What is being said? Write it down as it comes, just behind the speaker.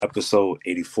episode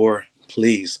 84.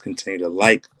 Please continue to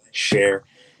like, share,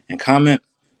 and comment,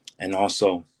 and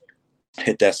also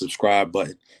hit that subscribe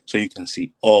button so you can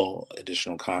see all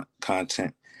additional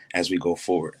content as we go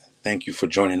forward. Thank you for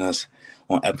joining us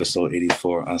on episode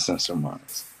 84 Uncensored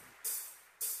Minds.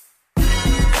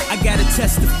 I gotta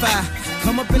testify.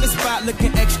 Come up in the spot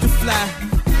looking extra fly.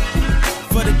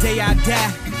 For the day I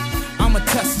die, I'ma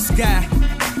touch the sky.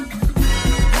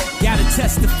 Gotta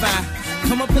testify.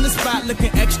 Come up in the spot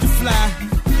looking extra fly.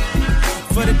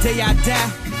 For the day I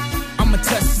die, I'ma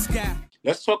touch the sky.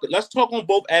 Let's talk on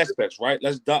both aspects, right?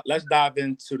 Let's dive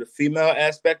into the female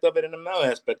aspect of it and the male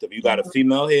aspect of it. You got a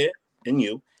female here in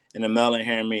you and a male in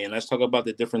here in me. And let's talk about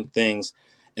the different things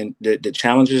and the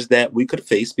challenges that we could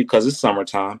face because it's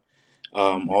summertime.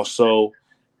 Also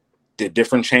the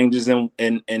different changes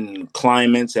in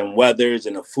climates and weathers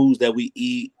and the foods that we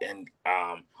eat and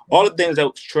all the things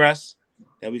that stress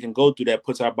that we can go through that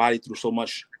puts our body through so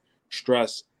much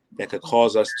stress that could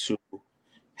cause us to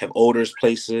have odors,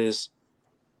 places,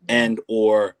 and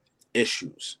or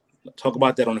issues. Talk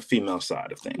about that on the female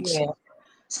side of things. Yeah.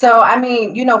 So, I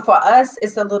mean, for us,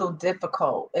 it's a little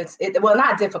difficult. Well,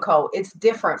 not difficult. It's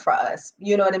different for us.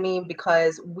 You know what I mean?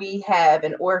 Because we have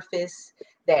an orifice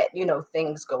that,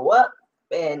 things go up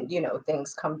and,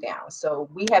 things come down. So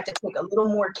we have to take a little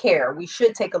more care. We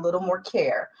should take a little more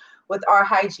care with our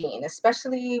hygiene,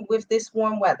 especially with this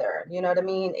warm weather. You know what I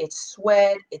mean? It's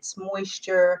sweat, it's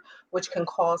moisture, which can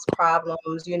cause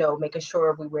problems, making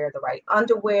sure we wear the right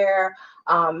underwear,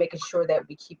 making sure that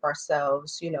we keep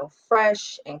ourselves,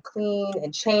 fresh and clean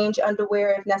and change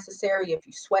underwear if necessary. If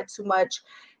you sweat too much,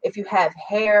 if you have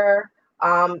hair,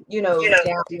 down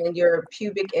in your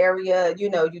pubic area, you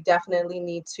definitely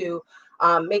need to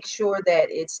make sure that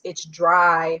it's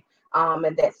dry.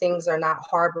 And that things are not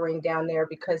harboring down there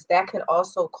because that can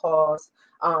also cause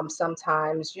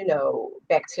sometimes,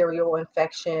 bacterial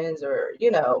infections or,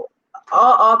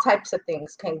 all types of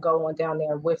things can go on down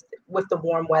there with the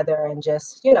warm weather and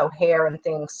just, hair and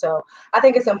things. So I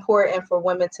think it's important for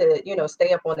women to,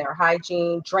 stay up on their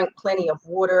hygiene, drink plenty of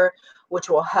water, which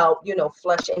will help,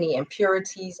 flush any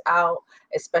impurities out,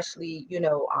 especially,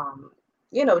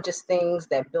 just things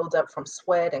that build up from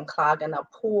sweat and clogging up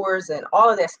pores and all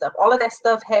of that stuff. All of that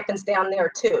stuff happens down there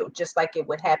too, just like it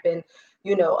would happen,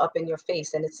 up in your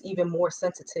face. And it's even more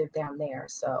sensitive down there.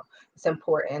 So it's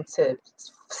important to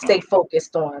stay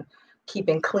focused on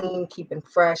keeping clean, keeping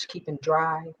fresh, keeping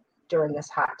dry during this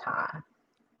hot time.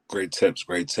 Great tips.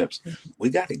 We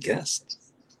got a guest.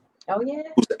 Oh, yeah.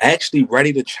 Who's actually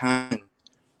ready to chime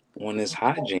on this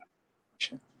hygiene.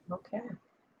 Okay.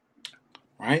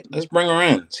 Right, let's bring her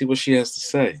in. See what she has to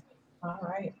say. All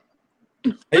right.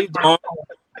 How you doing?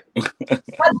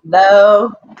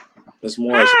 Hello. Miss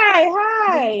Morris.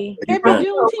 Hi. Happy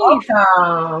Juneteenth.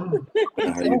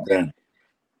 How you been?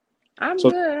 I'm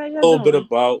good. How you a little doing? bit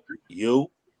about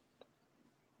you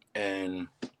and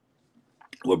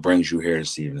what brings you here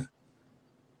this evening,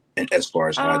 and as far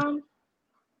as hygiene.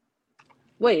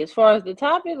 Wait, as far as the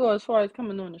topic or as far as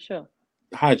coming on the show?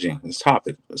 Hygiene. This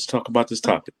topic. Let's talk about this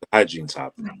topic. The hygiene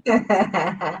topic.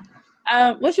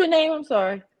 What's your name? I'm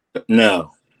sorry.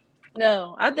 No,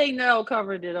 I think Nell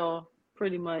covered it all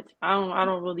pretty much. I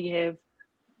don't really have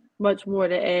much more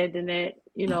to add than that.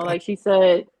 Like she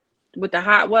said, with the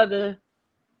hot weather,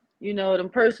 them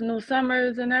personal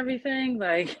summers and everything,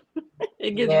 like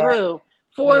it gets real.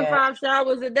 4 or 5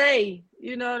 showers a day.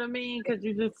 You know what I mean? Because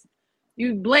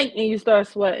you blink and you start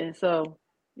sweating. So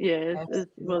yeah,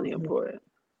 it's really important.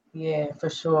 Yeah, for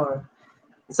sure.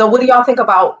 So what do y'all think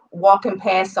about walking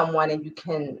past someone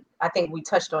and I think we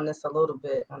touched on this a little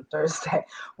bit on Thursday,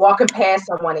 walking past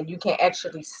someone and you can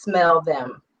actually smell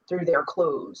them through their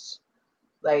clothes?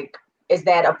 Like, is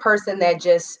that a person that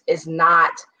just is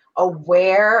not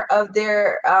aware of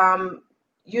their,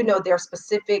 their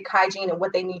specific hygiene and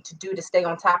what they need to do to stay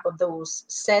on top of those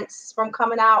scents from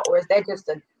coming out? Or is that just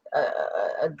a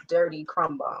dirty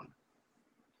crumb bum?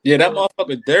 Yeah, that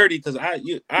motherfucker dirty because I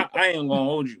ain't gonna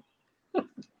hold you.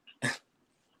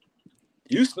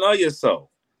 You smell yourself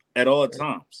at all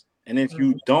times, and if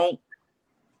you don't,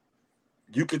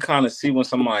 you can kind of see when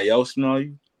somebody else smell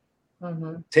you.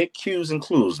 Mm-hmm. Take cues and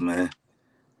clues, man.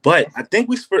 But I think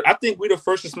we're the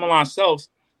first to smell ourselves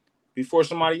before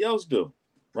somebody else do,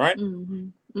 right? Mm-hmm.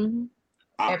 Mm-hmm.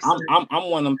 I'm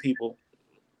one of them people.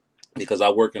 Because I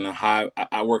work in a high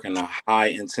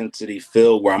intensity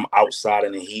field where I'm outside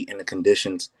in the heat and the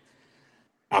conditions.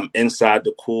 I'm inside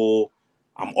the cool.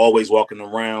 I'm always walking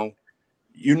around.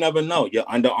 You never know. Your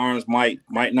underarms might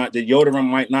not. The deodorant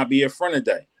might not be your friend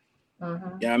today.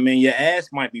 Mm-hmm. Yeah, I mean your ass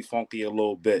might be funky a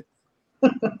little bit,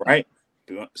 right?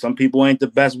 Some people ain't the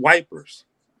best wipers.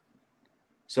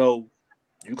 So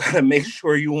you gotta make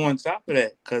sure you on top of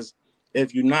that, because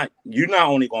if you're not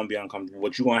only gonna be uncomfortable,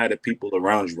 but you're gonna have the people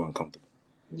around you uncomfortable.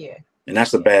 Yeah. And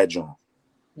that's a bad job.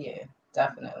 Yeah,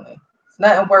 definitely. It's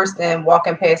nothing worse than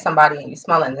walking past somebody and you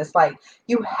smelling. It's like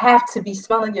you have to be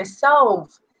smelling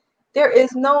yourself. There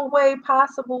is no way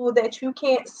possible that you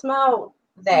can't smell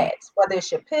that, whether it's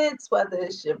your pits, whether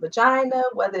it's your vagina,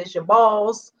 whether it's your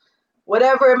balls,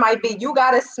 whatever it might be. You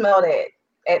got to smell that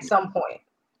at some point.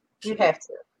 You have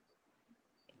to.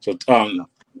 So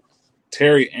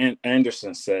Terry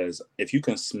Anderson says, if you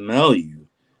can smell you,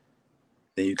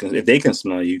 then you can. If they can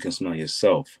smell you can smell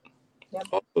yourself. Yep.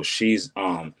 Also, she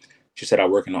said I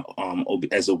work in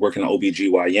as a working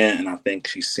OBGYN, and I think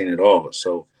she's seen it all.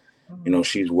 So,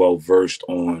 she's well versed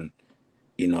on,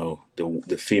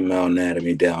 the female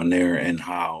anatomy down there, and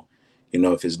how,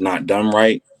 if it's not done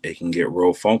right, it can get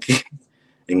real funky, it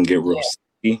can get real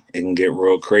sticky, it can get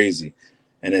real crazy.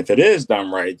 And if it is done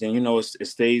right, then it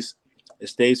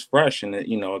stays fresh, and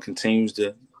it continues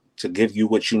to give you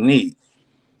what you need.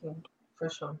 Yeah, for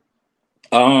sure.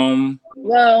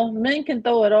 Well, men can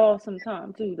throw it off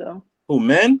sometime too, though. Who,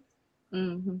 men?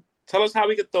 Mm-hmm. Tell us how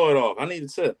we can throw it off. I need a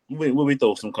tip. Will we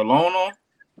throw some cologne on?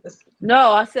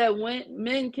 No, I said when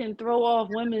men can throw off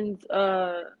women's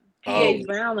pH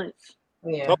balance.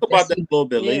 Yeah. Talk about that a little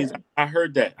bit, ladies. I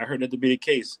heard that. I heard that to be the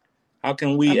case. How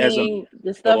can we,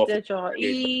 the stuff that y'all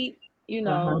eat,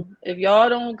 if y'all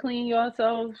don't clean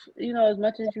yourselves, as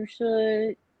much as you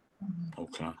should.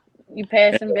 Okay. You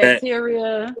passing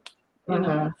bacteria. So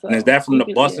and is that from the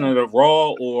busting of the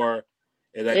raw, or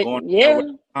is that going? Yeah,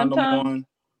 sometimes,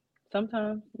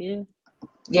 yeah.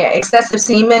 Yeah, excessive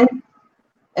semen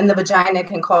in the vagina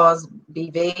can cause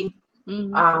BV.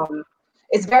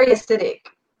 It's very acidic,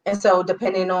 and so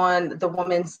depending on the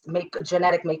woman's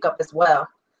genetic makeup as well,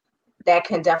 that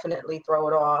can definitely throw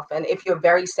it off. And if you're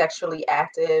very sexually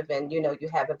active and you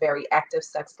have a very active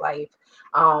sex life,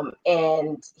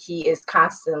 and he is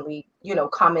constantly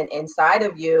coming inside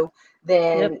of you,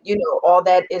 then all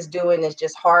that is doing is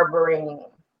just harboring,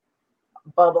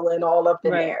 bubbling all up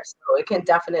in there. So it can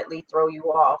definitely throw you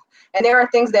off. And there are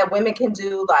things that women can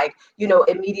do, like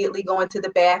immediately going to the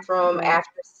bathroom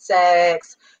after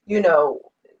sex,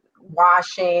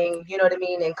 washing, what I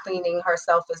mean, and cleaning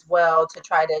herself as well, to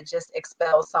try to just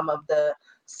expel some of the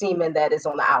semen that is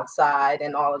on the outside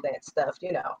and all of that stuff,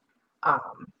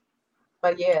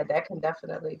 but yeah, that can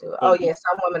definitely do it.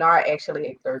 Some women are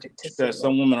actually allergic to semen.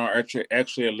 Some women are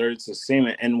actually allergic to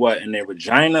semen, and what, in their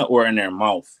vagina or in their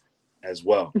mouth as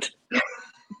well?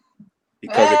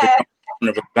 Because if it's in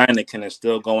the vagina, can it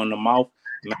still go in the mouth?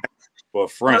 For a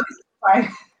friend,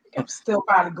 I'm still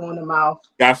probably going in the mouth.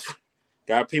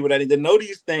 Got people that need to know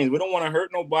these things. We don't want to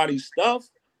hurt nobody's stuff,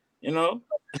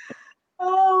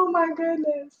 Oh my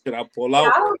goodness. Should I pull out?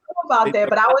 I don't know about that,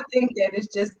 but I would think that it's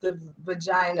just the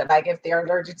vagina. Like if they're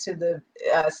allergic to the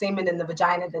semen in the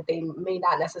vagina, that they may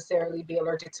not necessarily be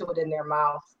allergic to it in their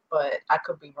mouth. But I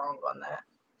could be wrong on that.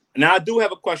 Now I do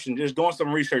have a question. Just doing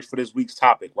some research for this week's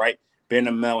topic, right? Being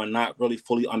a male and not really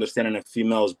fully understanding a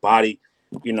female's body,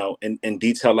 in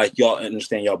detail, like y'all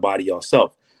understand your body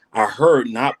yourself. I heard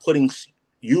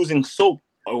using soap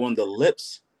on the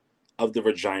lips of the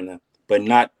vagina, but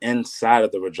not inside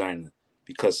of the vagina,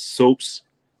 because soaps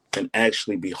can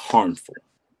actually be harmful.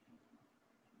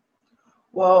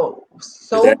 Well,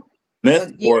 soap. Is that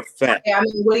myth or fact? I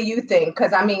mean, what do you think?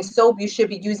 Because I mean, soap, you should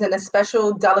be using a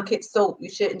special, delicate soap. You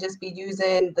shouldn't just be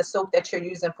using the soap that you're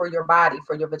using for your body,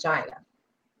 for your vagina.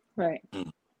 Right.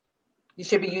 You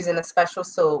should be using a special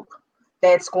soap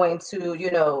that's going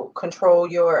to, control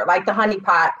your, like the honey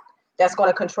pot, that's going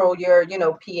to control your,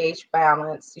 pH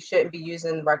balance. You shouldn't be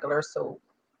using regular soap.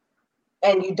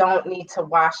 And you don't need to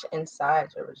wash inside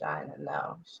your vagina.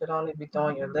 No, you should only be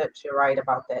doing your lips. You're right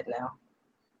about that now.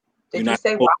 Did you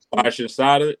say wash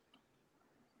inside of it?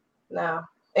 No,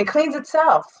 it cleans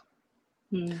itself.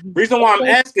 Mm-hmm. Reason why I'm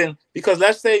asking, because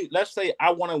let's say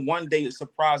I want to one day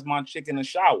surprise my chick in the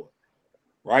shower,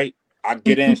 right? I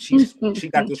get in, she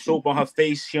got the soap on her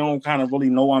face. She don't kind of really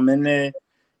know I'm in there,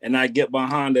 and I get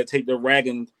behind her, take the rag,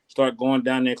 and start going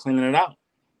down there cleaning it out,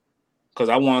 because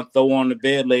I want to throw on the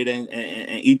bed later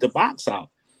and eat the box out.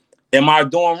 Am I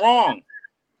doing wrong?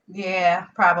 Yeah,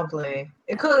 probably.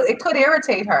 It could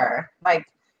irritate her. Like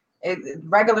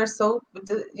regular soap,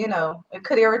 it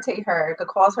could irritate her. It could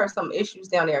cause her some issues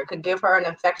down there. It could give her an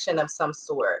infection of some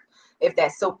sort if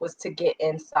that soap was to get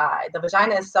inside. The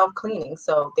vagina is self-cleaning,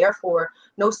 so therefore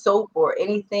no soap or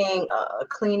anything,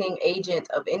 cleaning agent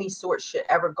of any sort should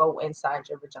ever go inside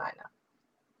your vagina.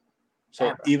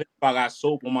 So even if I got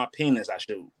soap on my penis, I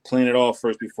should clean it off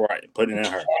first before I put it in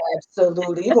her.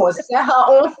 Absolutely. You're going to set her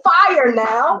on fire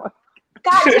now.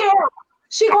 Goddamn.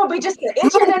 She going to be just an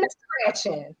itching and a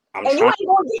scratching. And you ain't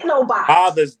going to get no box.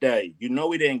 Father's Day. You know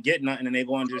we didn't get nothing, and they're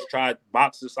going to just try to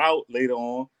box us out later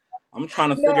on. I'm trying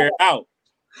to figure it out.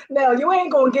 No, you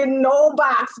ain't going to get no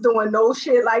box doing no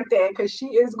shit like that, because she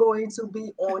is going to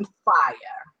be on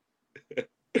fire.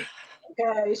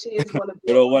 Okay, she is going to be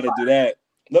You don't want to do that.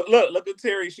 Look at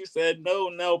Terry. She said,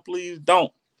 no, please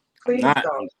don't. Please I'm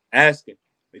don't. asking.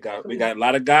 We got a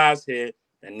lot of guys here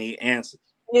that need answers.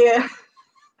 Yeah.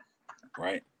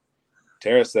 Right.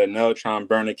 Tara said, no, trying to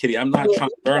burn the kitty. I'm not trying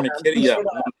to burn the kitty up.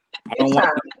 I don't want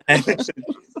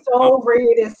so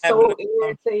red and so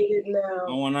irritated now. I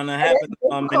don't want nothing to happen.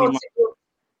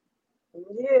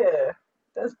 Yeah,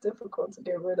 that's difficult to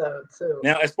get rid of too.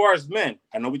 Now, as far as men,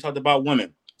 I know we talked about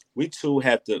women. We too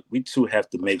have to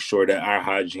make sure that our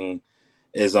hygiene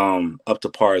is up to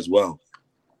par as well.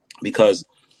 Because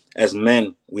as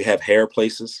men, we have hair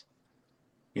places.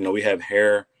 You know, we have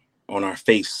hair on our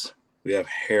face. We have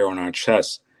hair on our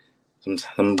chest.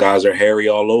 Some guys are hairy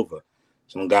all over.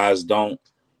 Some guys don't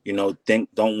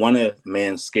want to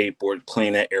manscape or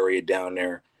clean that area down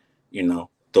there. You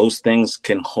know, those things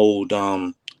can hold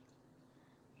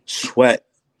sweat.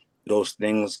 Those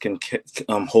things can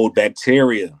hold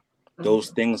bacteria.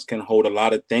 Those things can hold a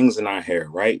lot of things in our hair,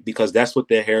 right? Because that's what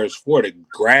their hair is for, to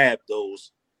grab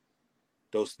those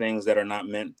things that are not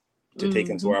meant to take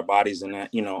into our bodies and that,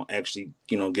 actually,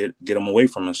 get them away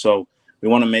from us. So we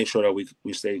want to make sure that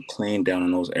we stay clean down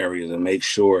in those areas and make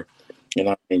sure,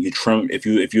 and you trim,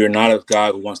 if you're not a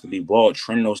guy who wants to be bald,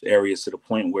 trim those areas to the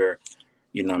point where,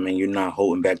 you're not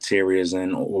holding bacteria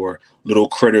or little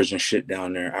critters and shit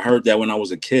down there. I heard that when I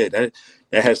was a kid. That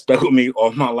has stuck with me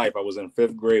all my life. I was in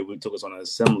 5th grade. We took us on an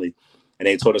assembly, and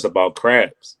they taught us about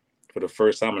crabs for the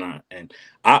first time. And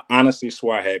I honestly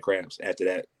swore I had crabs after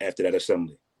that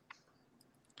assembly.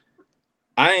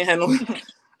 I ain't had no.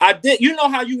 I did. You know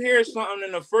how you hear something,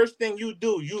 and the first thing you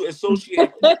do, you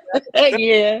associate.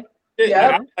 Yeah.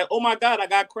 Like, oh my God, I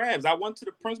got crabs. I went to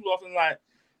the principal office and like,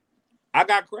 I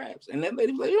got crabs. And that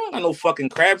lady was like, you don't got no fucking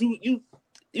crabs. You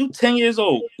 10 years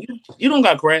old. You don't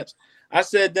got crabs. I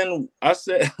said, I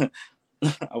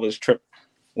was tripping.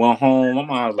 Went home. My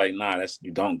mom was like, nah,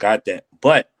 you don't got that.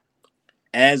 But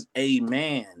as a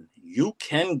man, you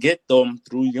can get them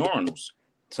through urinals.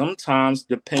 Sometimes,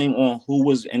 depending on who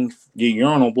was in your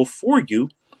urinal before you,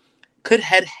 could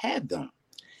have had them.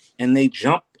 And they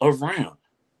jump around.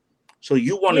 So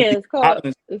you want to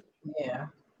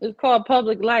It's called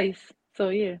public life. So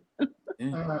yeah.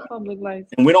 Public life.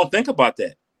 And we don't think about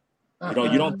that.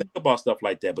 You don't think about stuff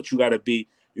like that. But you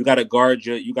gotta guard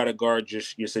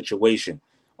your situation.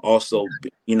 Also,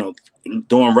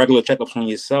 doing regular checkups on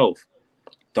yourself.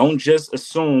 Don't just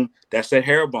assume that's a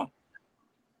hair bump.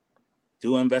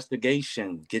 Do an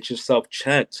investigation. Get yourself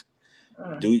checked.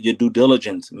 Do your due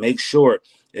diligence. Make sure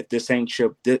if this ain't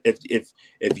your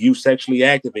if you sexually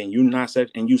active and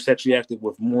you sexually active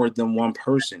with more than one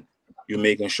person, you're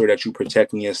making sure that you're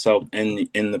protecting yourself and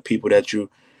the people that you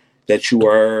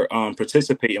are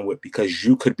participating with, because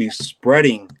you could be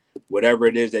spreading whatever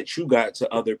it is that you got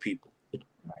to other people.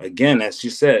 Again, as she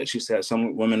said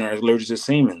some women are allergic to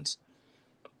semen.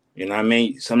 You know what I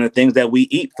mean? Some of the things that we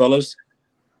eat, fellas,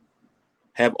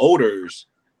 have odors.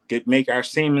 Make our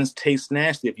semen taste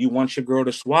nasty. If you want your girl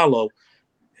to swallow,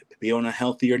 be on a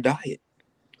healthier diet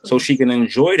so she can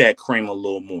enjoy that cream a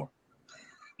little more.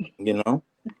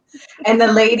 And the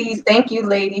ladies, thank you,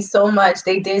 ladies, so much.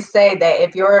 They did say that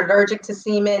if you're allergic to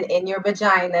semen in your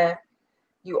vagina,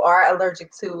 you are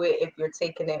allergic to it if you're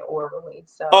taking it orally.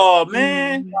 So, oh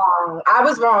man, I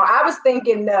was wrong. I was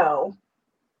thinking no.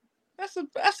 That's a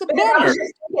bummer. I was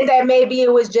just thinking that maybe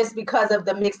it was just because of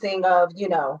the mixing of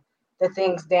the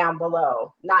things down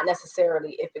below, not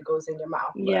necessarily if it goes in your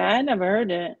mouth. Yeah, I never heard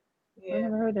that. Yeah. I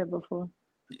never heard that before.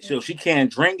 So she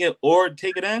can't drink it or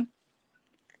take it in?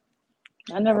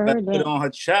 I never heard that. Put it on her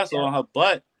chest or on her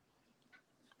butt.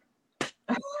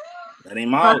 That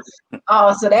ain't out.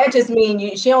 Oh, so that just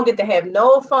means she don't get to have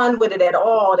no fun with it at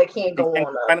all. That can't go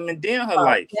on. Vitamin D in her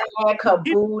life. Her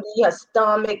booty, her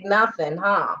stomach, nothing,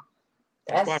 huh?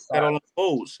 That's why she got all them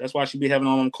colds. That's why she be having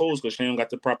all them colds, because she ain't got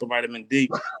the proper vitamin D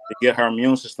to get her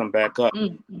immune system back up. Check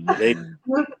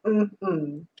on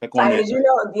that.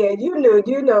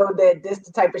 You know that this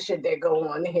the type of shit that go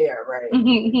on here, right?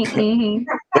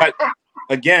 But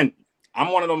again,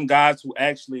 I'm one of them guys who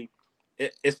actually.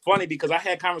 It's funny because I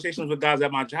had conversations with guys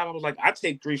at my job. I was like, I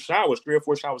take 3 or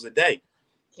 4 showers a day.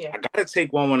 Yeah. I gotta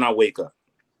take one when I wake up.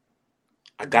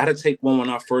 I gotta take one when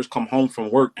I first come home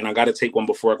from work, and I gotta take one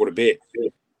before I go to bed.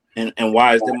 And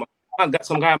why is that? I got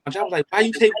some guy at my job like, why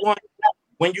you take one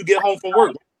when you get home from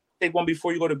work? Take one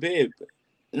before you go to bed.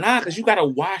 Nah, because you gotta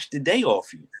wash the day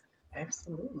off you.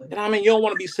 Absolutely. You know what I mean? You don't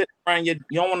want to be sitting around you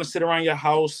don't want to sit around your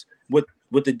house with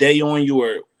the day on you,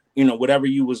 or whatever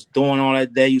you was doing all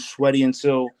that day. You sweaty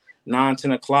until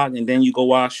 9-10 o'clock, and then you go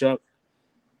wash up.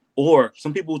 Or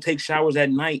some people take showers at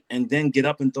night and then get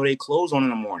up and throw their clothes on in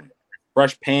the morning.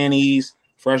 Fresh panties,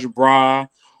 fresh bra,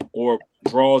 or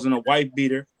drawers and a white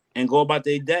beater, and go about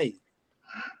their day.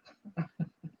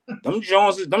 Them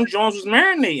Jones was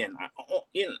marinating.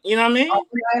 You know what I mean? All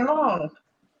night long.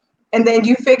 And then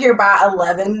you figure by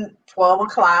 11, 12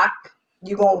 o'clock,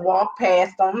 you're going to walk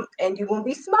past them and you're going to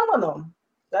be smelling them.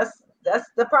 That's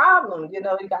the problem. You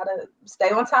got to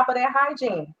stay on top of that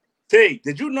hygiene. T,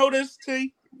 did you know this,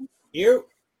 T? You?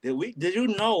 Did you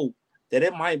know that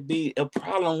it might be a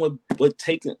problem with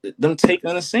taking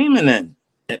the semen in,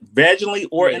 vaginally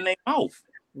or in their mouth?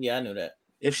 Yeah, I knew that.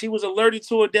 If she was allergic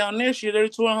to it down there, she's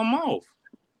allergic to it in her mouth.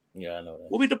 Yeah, I know that.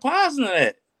 We'll be depositing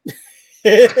that.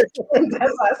 That's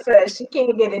what I said. She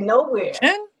can't get it nowhere.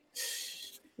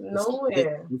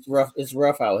 Nowhere. It's rough. It's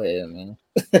rough out here, man.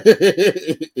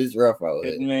 It's rough out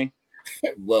here. Me.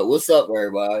 But what's up,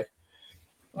 everybody?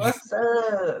 What's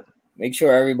up? Make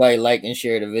sure everybody like and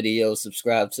share the video,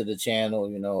 subscribe to the channel,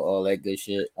 all that good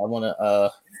shit. I want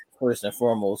to first and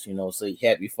foremost, say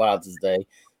happy Father's Day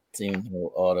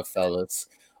to all the fellas,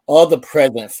 all the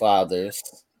present fathers,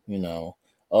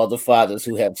 all the fathers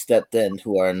who have stepped in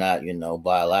who are not,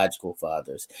 biological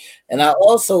fathers. And I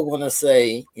also want to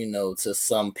say, to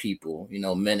some people,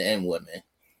 men and women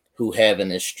who have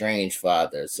an estranged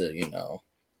father to,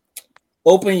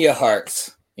 open your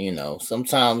hearts.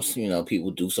 Sometimes, people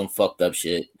do some fucked up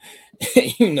shit.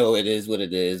 It is what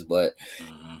it is, but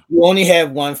you only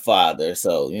have one father.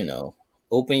 So,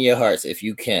 open your hearts if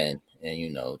you can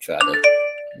and, try to,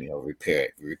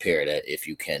 repair that if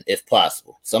you can, if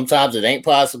possible. Sometimes it ain't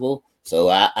possible. So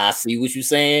I see what you're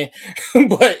saying,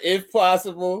 but if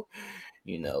possible,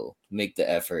 make the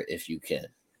effort if you can.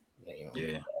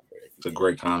 Yeah, it's a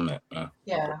great comment, man.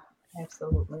 Yeah,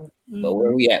 absolutely. But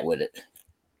where we at with it?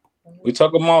 We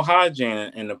talk about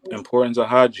hygiene and the importance of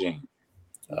hygiene.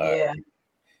 Yeah.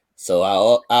 So I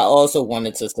also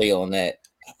wanted to say on that,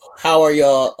 how are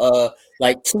y'all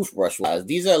like toothbrush wise?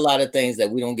 These are a lot of things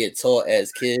that we don't get taught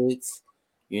as kids.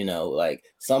 Like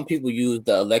some people use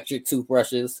the electric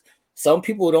toothbrushes. Some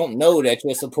people don't know that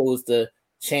you're supposed to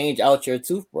change out your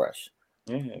toothbrush.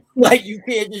 Yeah. Like you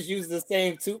can't just use the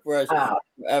same toothbrush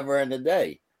forever in a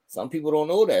day. Some people don't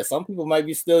know that. Some people might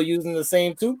be still using the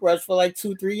same toothbrush for like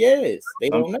 2-3 years. They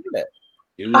don't know that.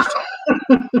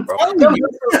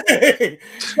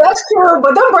 That's true,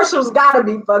 but them bristles gotta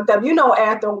be fucked up.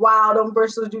 After a while, them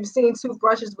bristles, you've seen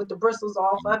toothbrushes with the bristles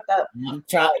all fucked up. I'm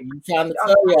trying to tell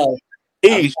y'all.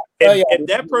 If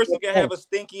that person can have a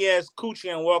stinky ass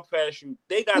coochie and walk past you,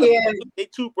 they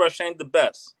toothbrush ain't the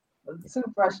best. The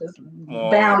toothbrush is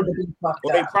bound to be fucked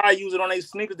up. They probably use it on their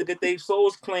sneakers to get their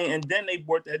soles clean, and then they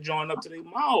work that joint up to their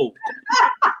mouth.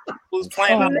 Who's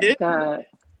playing out there?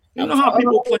 You know how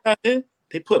people play out there?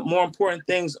 They put more important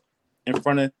things in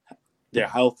front of their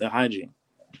health and hygiene.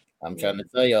 I'm trying to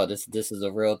tell y'all this is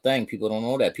a real thing. People don't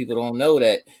know that. People don't know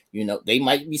that, they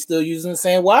might be still using the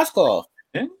same washcloth.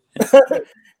 Yeah.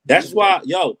 That's why,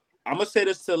 I'm gonna say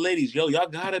this to the ladies, y'all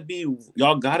gotta be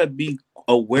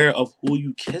aware of who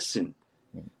you kissing.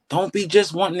 Don't be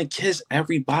just wanting to kiss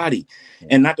everybody.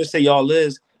 And not to say y'all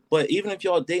is, but even if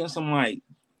y'all dating somebody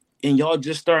and y'all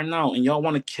just starting out and y'all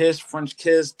want to kiss, French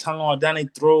kiss, tongue all down their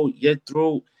throat, your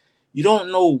throat, you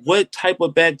don't know what type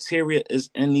of bacteria is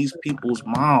in these people's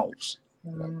mouths.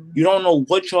 You don't know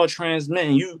what y'all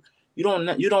transmitting. You don't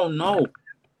know.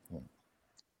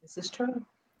 This is true.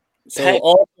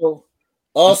 So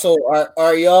also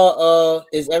are y'all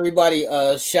is everybody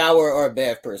a shower or a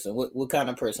bath person? What kind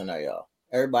of person are y'all?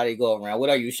 Everybody go around. What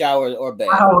are you, shower or bath?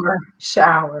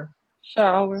 Showers.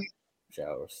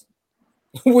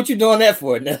 What you doing that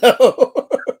for now?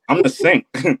 I'm the sink.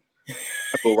 I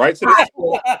go right to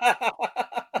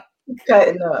the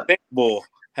Cutting up. sink bowl.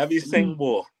 Heavy sink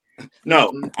bowl.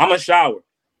 No, I'm a shower.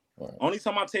 Only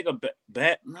time I take a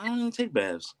bath, I don't even take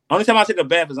baths. Only time I take a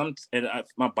bath is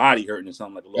my body hurting or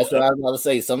something like a little. That's what I was about to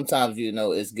say. Sometimes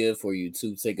it's good for you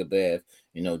to take a bath,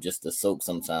 just to soak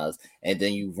sometimes, and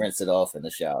then you rinse it off in the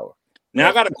shower. Now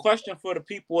I got a question for the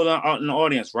people out in the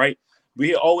audience, right?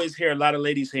 We always hear a lot of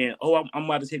ladies saying, "Oh, I'm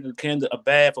about to take a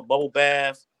bath, a bubble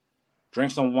bath,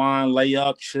 drink some wine, lay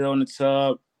up, chill in the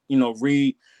tub,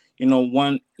 read,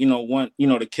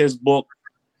 the kiss book."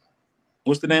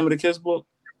 What's the name of the kiss book?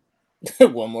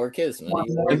 One more kiss, man.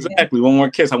 Exactly, one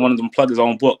more kiss. I wanted them to plug his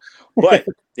own book, but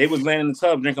they was laying in the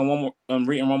tub drinking one more,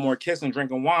 reading one more kiss and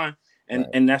drinking wine,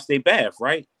 and that's their bath,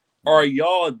 right? Are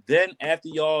y'all then after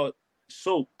y'all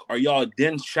soak? Are y'all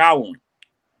then showering,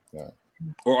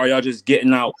 or are y'all just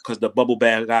getting out because the bubble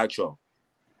bath got y'all?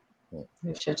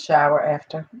 You should shower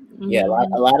after. Yeah,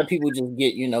 a lot of people just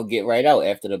get right out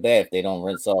after the bath. They don't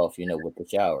rinse off, with the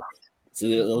shower.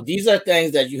 So these are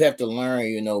things that you have to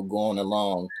learn, going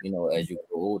along, as you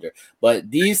grow older.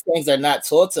 But these things are not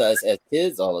taught to us as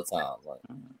kids all the time.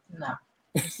 No.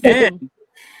 And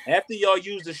after y'all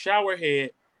use the shower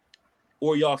head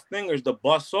or y'all fingers to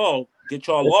bust off, get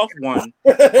y'all off one,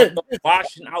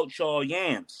 washing out y'all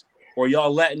yams, or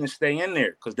y'all letting it stay in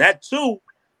there, because that too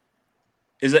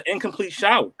is an incomplete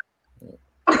shower.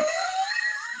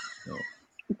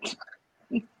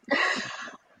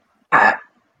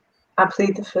 I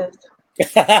plead the fifth.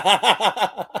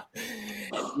 I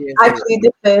plead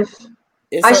the fifth.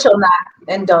 I shall not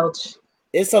indulge.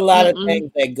 It's a lot of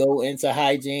things that go into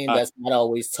hygiene that's not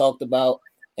always talked about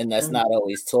and that's not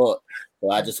always taught. So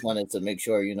I just wanted to make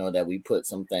sure, that we put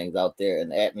some things out there in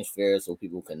the atmosphere so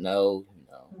people can know,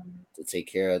 to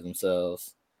take care of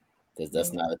themselves, because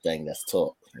that's not a thing that's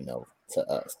taught, to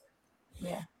us.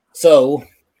 Yeah. So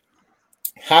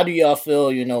how do y'all feel,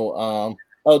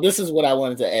 this is what I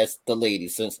wanted to ask the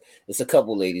ladies, since it's a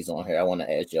couple ladies on here. I want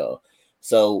to ask y'all.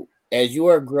 So as you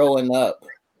were growing up,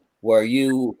 why are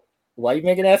you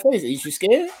making that face? Are you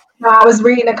scared? No, I was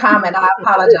reading a comment. I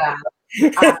apologize.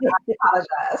 I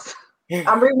apologize.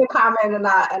 I'm reading the comment and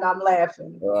I'm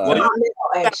laughing. Well,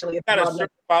 actually, you got a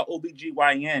certified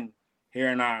OBGYN here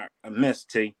in our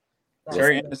midst, T.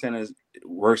 Terry Anderson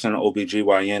works in the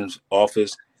OBGYN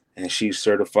office, and she's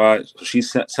certified. So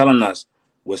she's telling us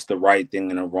what's the right thing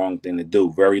and the wrong thing to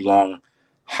do. Very long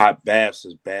hot baths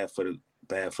is bad for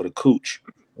the cooch.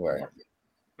 Right.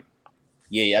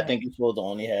 Yeah, I think you're supposed to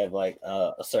only have like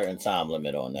a certain time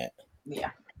limit on that.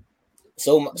 Yeah.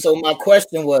 So my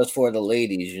question was for the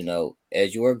ladies,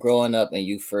 as you were growing up and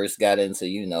you first got into,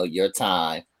 your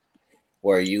time,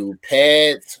 were you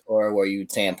pads or were you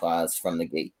tampons from the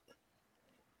gate?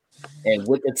 And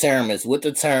what determines,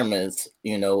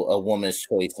 a woman's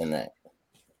choice in that?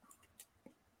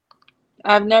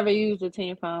 I've never used a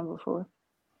tampon before.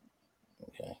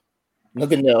 Okay.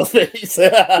 Look at Nell's face.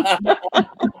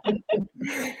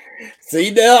 See,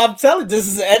 Nell, I'm telling you, this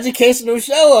is an educational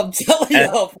show. I'm telling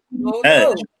y'all.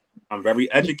 I'm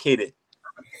very educated.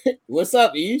 What's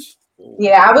up, Ish?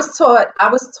 Yeah, I was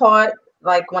taught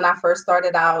like when I first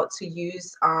started out to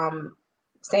use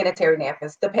sanitary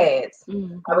napkins, the pads.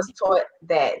 I was taught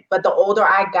that, but the older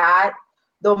I got,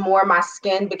 the more my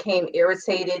skin became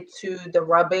irritated to the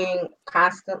rubbing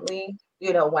constantly,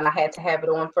 when I had to have it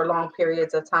on for long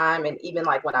periods of time. And even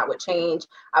like when I would change,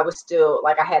 I was still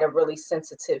like, I had a really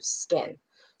sensitive skin.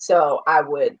 So I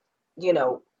would,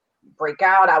 break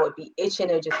out, I would be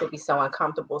itching. It just would be so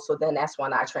uncomfortable. So then that's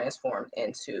when I transformed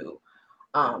into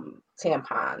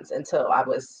tampons until I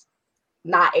was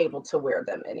not able to wear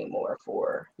them anymore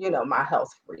for, my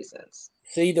health reasons.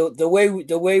 See, the way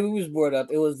we was brought up,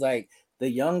 it was like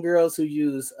the young girls who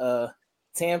use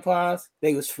tampons,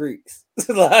 they was freaks.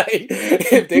 Like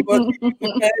if they wasn't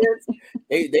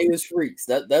they was freaks.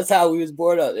 That's how we was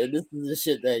brought up. And this is the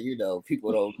shit that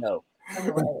people don't know.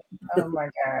 Oh my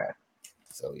God.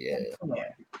 So yeah.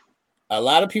 A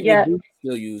lot of people do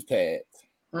still use pads.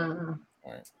 Mm-hmm.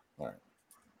 All right.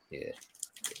 Yeah.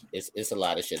 It's a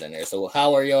lot of shit in there. So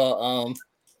how are y'all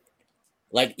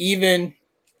like even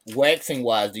waxing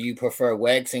wise, do you prefer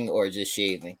waxing or just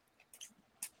shaving?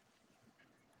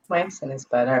 Waxing is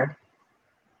better.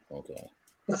 Okay.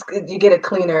 It's good. You get a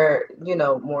cleaner,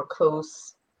 more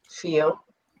close feel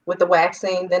with the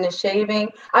waxing than the shaving.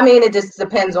 I mean, it just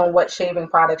depends on what shaving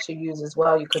products you use as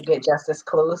well. You could get just as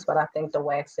close, but I think the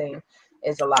waxing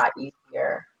is a lot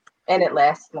easier and it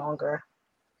lasts longer.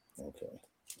 Okay.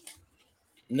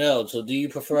 No, so do you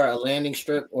prefer a landing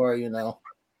strip or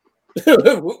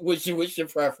what's your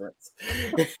preference?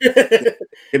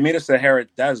 Give me the Sahara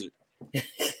Desert.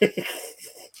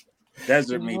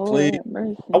 Desert me, please.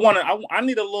 I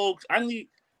need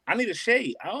a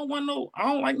shade. I don't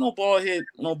like no bald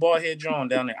head John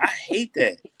down there. I hate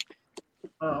that.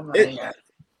 Oh my God.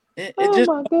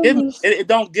 It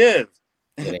don't give.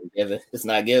 It ain't giving. It's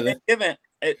not giving.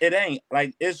 It ain't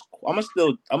like I'ma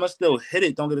still hit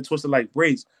it. Don't get it twisted like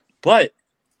braids. But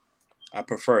I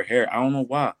prefer hair. I don't know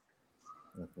why.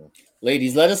 Okay.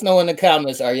 Ladies, let us know in the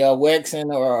comments. Are y'all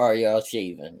waxing or are y'all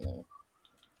shaving?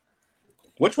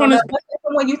 Which one is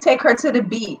when you take her to the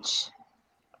beach?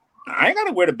 I ain't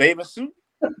gotta wear the bathing suit.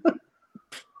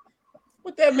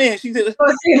 What that mean? She did.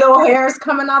 You see little hairs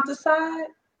coming out the side.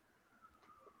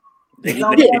 They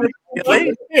Don't late.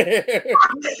 matter.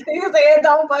 You say it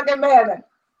don't fucking matter.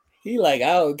 He like,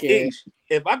 I don't care. Ish,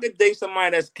 if I could date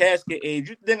somebody that's casket age,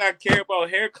 you think I care about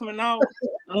hair coming out?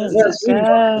 Oh my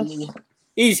gosh.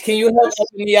 Ish, can you help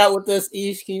Ebony out with this?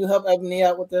 Ish, can you help Ebony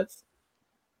out with this?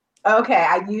 Okay,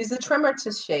 I use a trimmer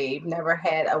to shave. Never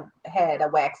had a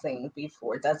waxing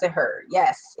before. Does it hurt?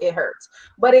 Yes, it hurts.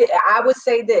 But I would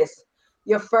say this: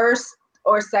 your first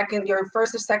or second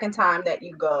time that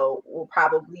you go will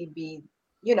probably be,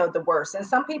 the worst. And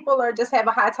some people just have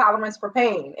a high tolerance for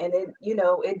pain, and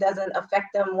it doesn't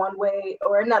affect them one way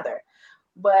or another.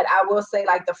 But I will say,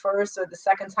 like, the first or the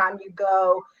second time you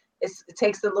go, it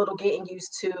takes a little getting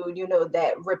used to,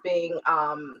 that ripping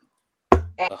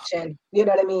action. You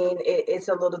know what I mean? It's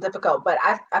a little difficult, but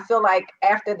I feel like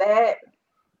after that,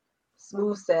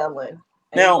 smooth sailing.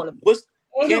 Now,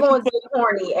 you're going to get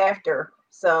horny after.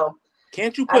 So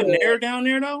can't you put nair down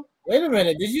there though? Wait a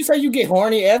minute. Did you say you get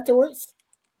horny afterwards?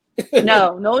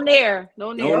 No nair.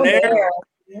 No nair.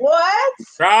 What?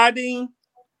 Riding.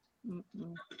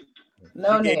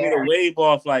 No she gave me the wave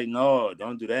off. Like, no,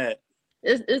 don't do that.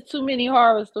 It's too many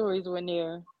horror stories when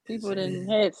there. People didn't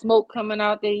had smoke coming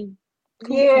out.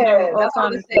 Yeah, that's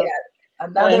what I said.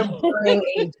 Another burning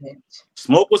agent.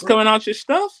 Smoke was coming out your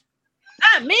stuff?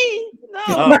 Not me.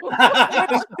 No.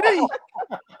 I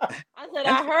said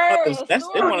I heard a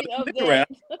story of that.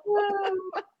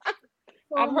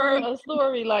 I've heard a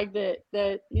story like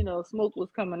that smoke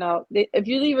was coming out. If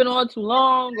you leave it on too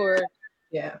long, or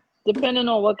depending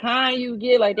on what kind you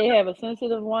get, like they have a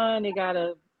sensitive one, they got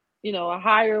a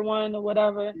higher one or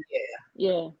whatever.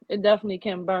 Yeah, it definitely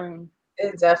can burn.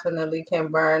 It definitely can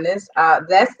burn. That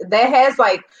has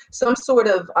like some sort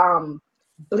of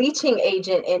bleaching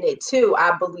agent in it too,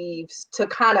 I believe, to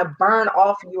kind of burn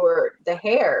off the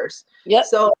hairs. Yep.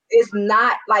 So it's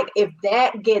not like if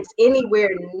that gets anywhere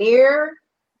near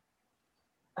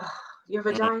your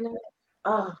vagina,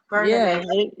 burning. Yeah,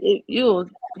 you'll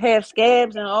have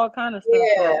scabs and all kind of stuff.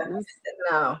 Yeah,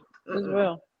 no, it's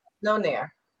real. No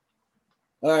nair.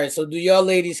 All right, so do y'all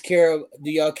ladies care?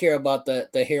 Do y'all care about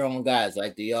the hair on guys?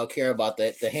 Like, do y'all care about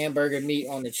the hamburger meat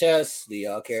on the chest? Do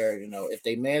y'all care? If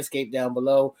they manscape down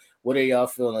below, what are y'all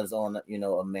feelings on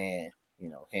a man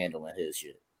handling his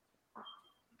shit?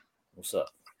 What's up?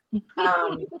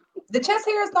 The chest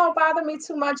hairs don't bother me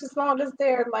too much as long as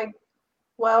they're like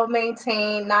well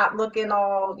maintained, not looking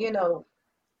all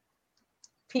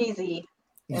peasy.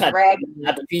 Not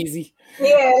the peasy.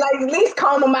 Yeah, like at least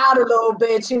comb them out a little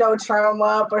bit, trim them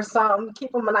up or something,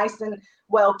 keep them nice and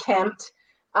well kempt.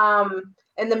 And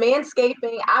the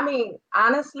manscaping, I mean,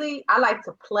 honestly, I like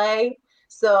to play,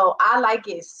 so I like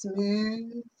it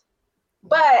smooth,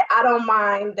 but I don't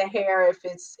mind the hair if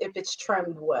it's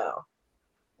trimmed well.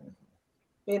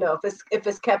 If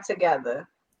it's kept together.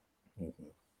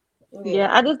 Yeah,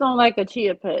 I just don't like a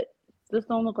chia pet. Just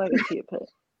don't look like a chia pet.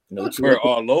 No, we're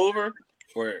all over.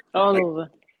 All over.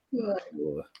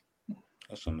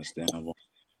 That's understandable.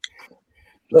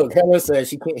 Look, Helen says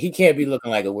he can't be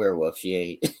looking like a werewolf. She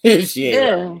ain't. She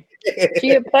ain't. Yeah.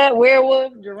 Chia pet,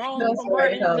 werewolf, Jerome from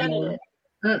Martin, none of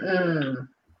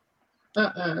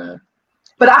that.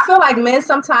 But I feel like men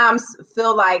sometimes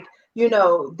feel like, they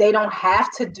don't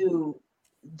have to do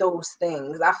those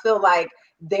things. I feel like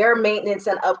their maintenance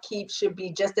and upkeep should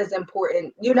be just as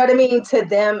important, you know what I mean, to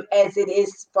them as it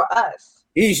is for us.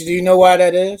 Ish, do you know why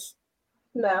that is?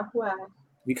 No, why?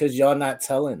 Because y'all not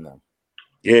telling them.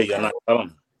 Yeah, y'all not telling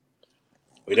them.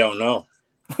 We don't know.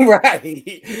 Right.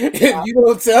 If you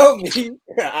don't tell me,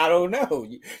 I don't know.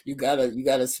 You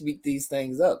gotta speak these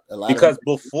things up. Because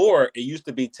before it used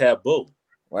to be taboo.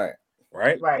 Right.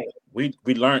 We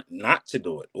learned not to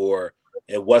do it, or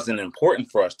it wasn't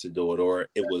important for us to do it, or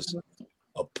it was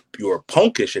you were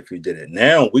punkish if you did it.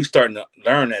 Now we starting to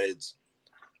learn that it's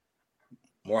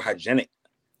more hygienic.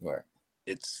 Right.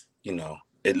 It's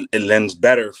it lends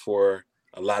better for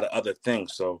a lot of other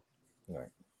things. So right.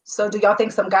 So do y'all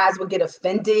think some guys would get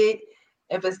offended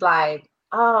if it's like,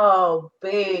 oh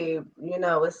babe,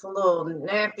 it's a little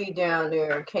nappy down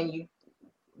there. Can you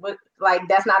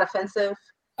that's not offensive?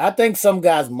 I think some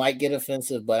guys might get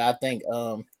offensive, but I think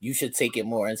you should take it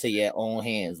more into your own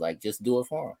hands. Like, just do it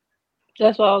for them.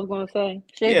 That's what I was gonna say.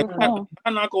 A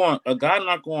guy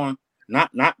not going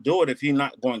not do it if he's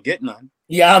not going to get none.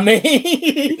 Yeah, I mean,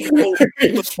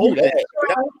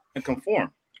 and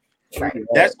conform. Right.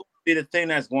 That's going to be the thing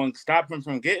that's going to stop him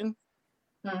from getting.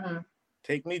 Mm-hmm.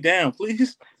 Take me down,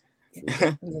 please.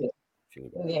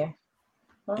 Yeah.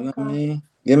 Okay.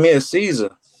 Give me a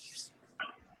Caesar.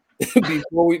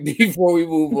 before we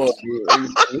move on.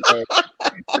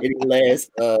 Any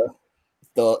last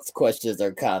thoughts, questions,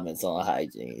 or comments on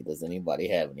hygiene? Does anybody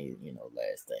have any,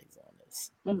 last things on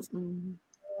this?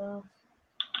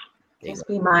 Just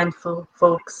be mindful,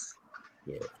 folks.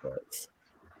 Yeah, folks.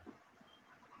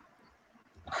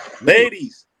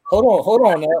 Ladies. Hold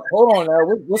on now.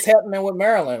 What's happening with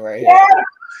Maryland right here?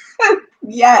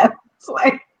 Yeah. It's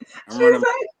like I'm running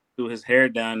through his hair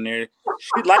down there.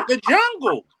 She like the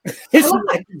jungle. She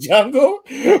like the jungle?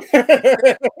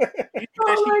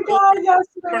 Oh my God, yes,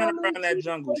 running around that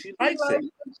jungle. She likes it.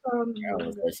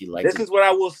 She likes this is what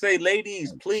I will say,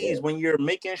 ladies. Please, when you're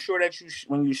making sure that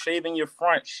when you're shaving your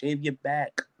front, shave your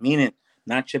back. Meaning,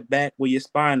 not your back where your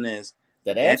spine is.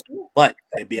 That's but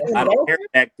there be a lot of hair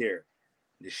back there.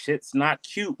 The shit's not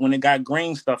cute when it got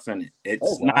green stuff in it.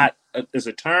 It's not. It's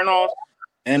a turn off,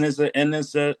 and it's will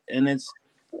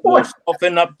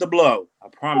soften up the blow. I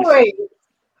promise. Wait,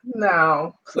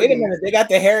 no. Please. Wait a minute. They got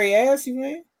the hairy ass, you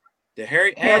mean? The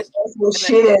hairy ass with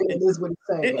shit in it is what he's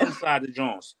saying. Inside the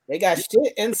joints. They got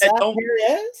shit inside hairy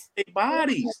ass? Their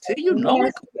bodies. Till you know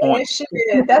it. Shit.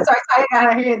 That's right. I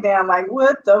got her head down. Like,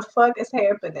 what the fuck is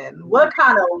happening? What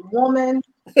kind of woman?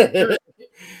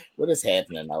 What is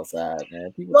happening outside,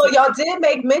 man? Well, y'all did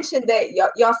make mention that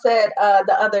y'all said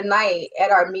the other night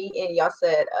at our meeting, y'all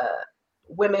said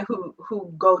women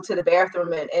who go to the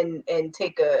bathroom and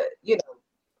take a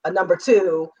number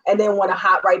 2 and then want to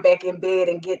hop right back in bed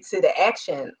and get to the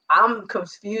action. I'm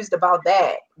confused about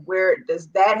that. Where does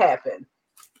that happen?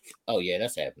 Oh yeah,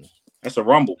 that's happening. That's a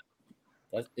rumble.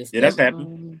 That's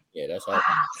happening. Yeah, that's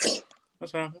happening.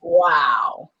 That's happening.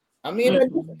 Wow. I mean,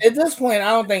 at this point, I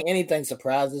don't think anything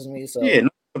surprises me. So yeah, no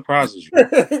surprises you.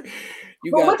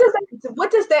 What does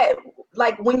that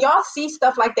like when y'all see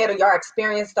stuff like that or y'all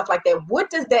experience stuff like that? What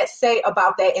does that say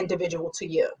about that individual to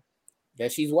you?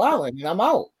 That she's wilding and I'm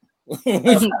out. But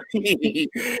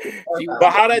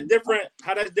how that's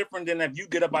different than if you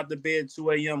get up out the bed 2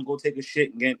 a.m., go take a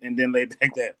shit and then lay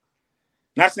back down.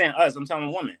 Not saying us, I'm telling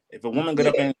a woman. If a woman get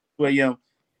up at 2 a.m.,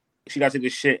 she gotta take a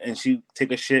shit and she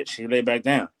lay back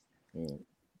down.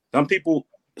 Some people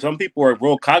are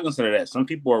real cognizant of that. Some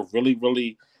people are really,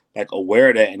 really like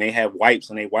aware of that, and they have wipes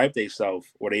and they wipe themselves,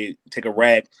 or they take a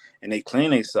rag and they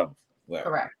clean themselves. Right.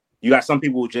 Correct. You got some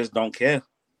people who just don't care.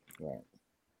 Right.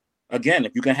 Again,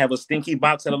 if you can have a stinky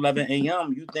box at 11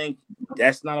 a.m., you think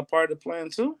that's not a part of the plan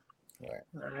too? Right.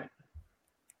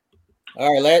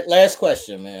 All right. Last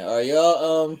question, man. Are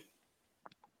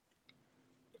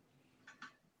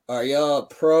y'all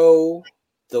pro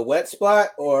the wet spot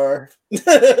or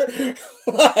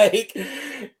like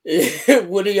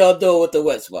what are y'all doing with the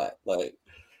wet spot? Like,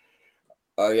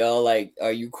 are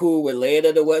you cool with laying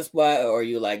in the wet spot, or are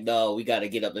you like, no, we got to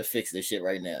get up and fix this shit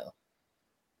right now?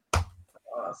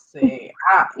 See,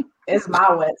 it's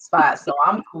my wet spot, so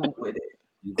I'm cool with it.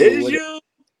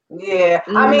 Yeah,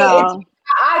 I mean,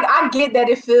 I get that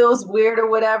it feels weird or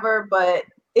whatever, but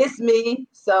it's me,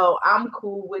 so I'm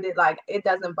cool with it. Like, it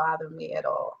doesn't bother me at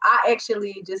all. I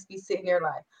actually just be sitting here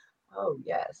like, oh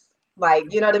yes,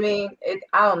 like, you know what I mean?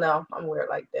 I don't know. I'm weird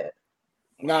like that.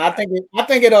 No, I think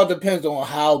it all depends on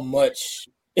how much.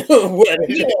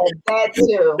 That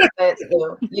too.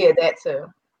 Yeah, that too.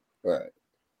 Right.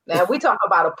 Now, if we talk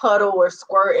about a puddle or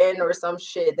squirting or some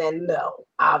shit, then no,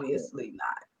 obviously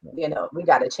not. We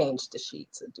got to change the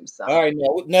sheets and do something. All right,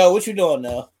 no, what you doing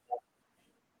now?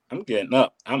 I'm getting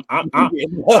up. I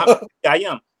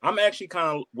am. I'm actually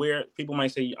kind of weird. People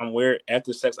might say I'm weird.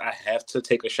 After sex, I have to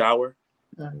take a shower.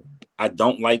 I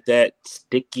don't like that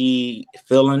sticky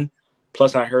feeling.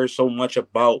 Plus, I heard so much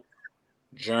about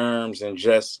germs and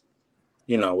just,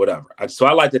 whatever. So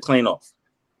I like to clean off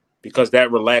because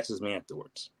that relaxes me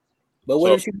afterwards. But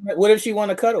what if she want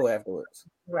to cuddle afterwards?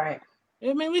 Right.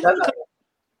 Yeah, man, we can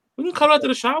cuddle after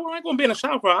the shower. I ain't gonna be in the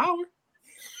shower for an hour.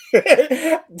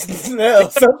 No,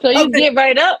 so you get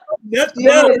right up. Right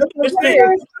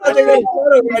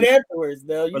afterwards.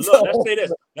 No, but look,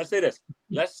 let's say this.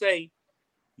 Let's say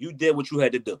you did what you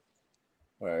had to do.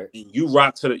 Right. And you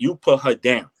you put her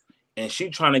down, and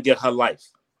she trying to get her life.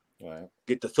 Right.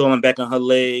 Get the feeling back on her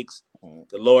legs.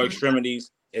 The lower extremities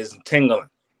is tingling.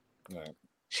 Right.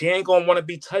 She ain't gonna want to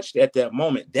be touched at that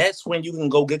moment. That's when you can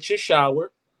go get your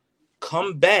shower,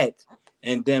 come back,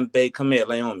 and then, babe, come here,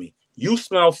 lay on me. You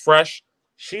smell fresh.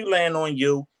 She laying on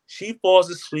you. She falls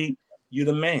asleep. You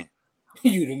the man.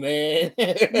 You the man.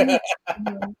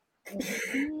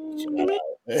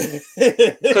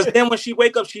 Because then when she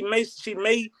wake up, she may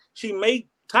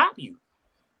top you,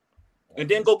 and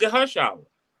then go get her shower.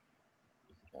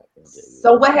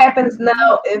 So what happens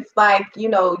now if,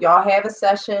 y'all have a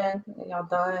session and y'all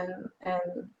done,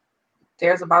 and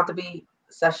there's about to be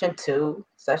session 2,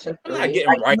 session I'm 3. not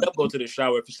getting right up, go to the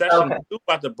shower. If session 2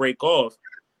 about to break off,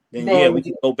 then yeah, we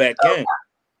can go back in.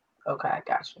 Okay, I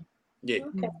got you. Yeah.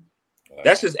 Okay.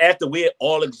 That's just after we're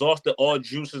all exhausted, all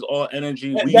juices, all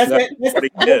energy. We That's got it. to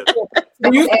give.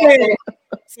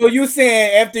 So you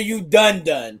saying after you done?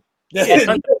 Yeah,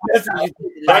 done.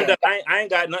 Done. I ain't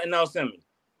got nothing else in me.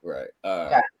 Right.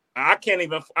 I can't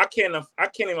even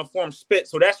form spit.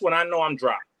 So that's when I know I'm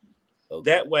dry. Okay.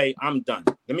 That way I'm done.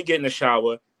 Let me get in the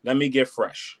shower. Let me get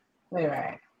fresh. All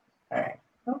right. Okay.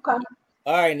 All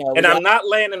right. Now, and I'm not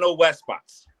laying in no wet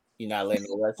spots. You're not laying in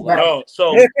no wet spots. No.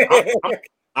 So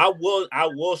I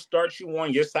will start you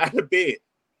on your side of the bed.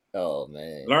 Oh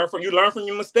man. Learn from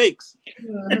your mistakes.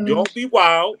 Mm-hmm. Don't be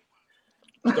wild.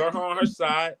 Start her on her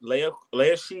side. Lay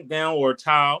a sheet down or a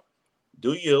towel.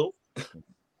 Do you?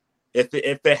 If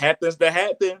it happens to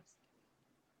happen,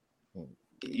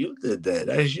 you did that.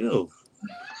 That's you.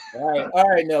 All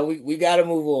right. No, we got to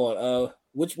move on.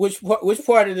 Which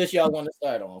part of this y'all want to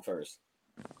start on first?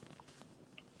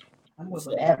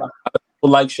 Whatever. People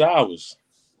like showers.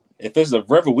 If it's a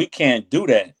river, we can't do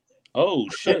that. Oh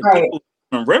shit! Right. People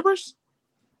in rivers?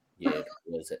 Yeah,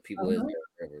 people is having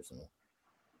rivers. Man.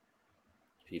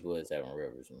 People is having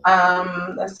rivers.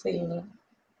 Man. Let's see.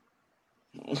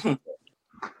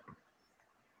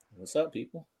 What's up,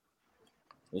 people?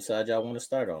 Which side y'all want to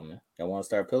start on, man? Y'all want to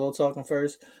start pillow talking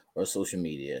first or social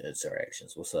media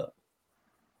interactions? What's up?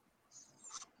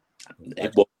 They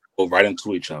both go right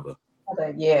into each other.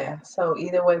 Okay, yeah. So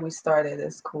either way we started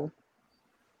is cool.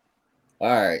 All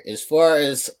right. As far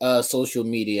as social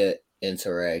media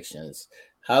interactions,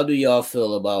 how do y'all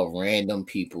feel about random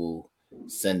people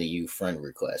sending you friend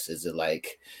requests? Is it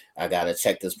like I gotta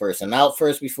check this person out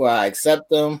first before I accept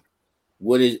them?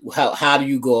 How do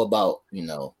you go about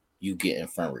you getting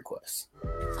friend requests?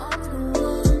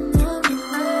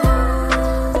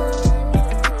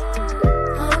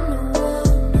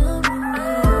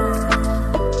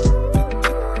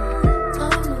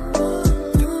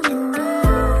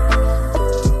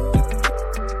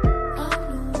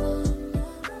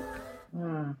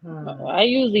 I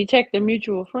usually check the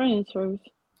mutual friends first.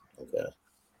 Okay.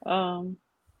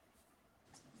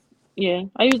 Yeah,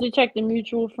 I usually check the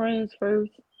mutual friends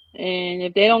first, and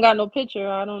if they don't got no picture,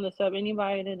 I don't accept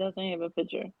anybody that doesn't have a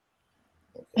picture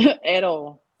at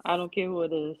all. I don't care who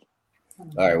it is.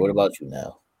 All right, what about you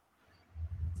now?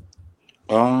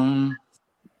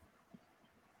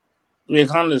 We're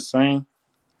kind of the same.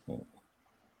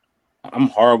 I'm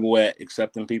horrible at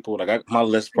accepting people. Like my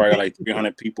list probably got like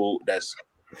 300 people that's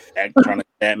trying to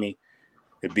at me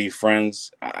to be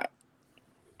friends. I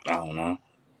don't know.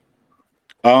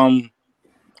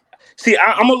 See,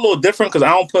 I'm a little different because I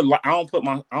don't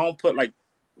put like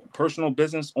personal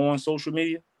business on social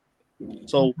media.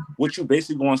 So what you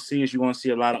basically going to see is you're going to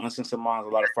see a lot of uncensored minds,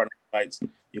 a lot of Friday nights.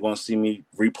 You're going to see me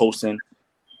reposting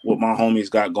what my homies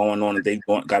got going on, and they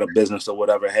got a business or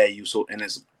whatever. Hey, you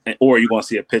or you're going to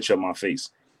see a picture of my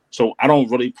face. So I don't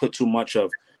really put too much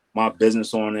of my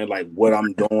business on there, like what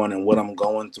I'm doing and what I'm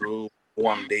going through, who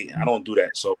I'm dating. I don't do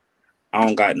that. So I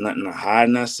don't got nothing to hide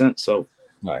in that sense. So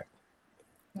all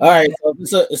right.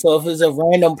 So if it's a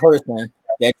random person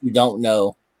that you don't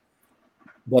know,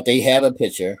 but they have a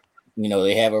picture,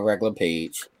 they have a regular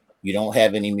page, you don't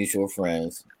have any mutual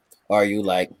friends, are you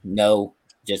like no,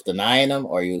 just denying them,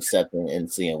 or are you accepting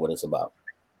and seeing what it's about?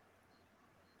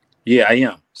 Yeah, I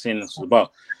am seeing what it's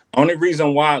about. Only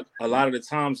reason why a lot of the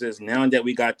times is now that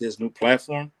we got this new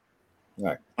platform,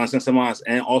 right, Uncensored Minds,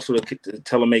 and also the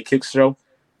Telemate Kicks show,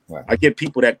 right. I get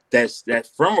people that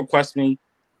friend request me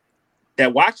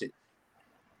that watch it,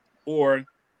 or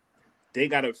they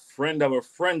got a friend of a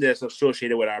friend that's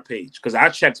associated with our page. Because I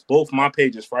checked both my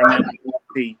pages right now to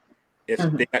see if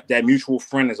they got that mutual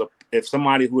friend if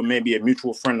somebody who may be a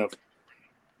mutual friend of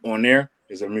on there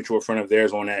is a mutual friend of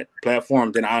theirs on that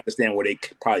platform, then I understand where they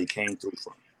probably came through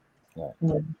from. Right.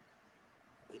 All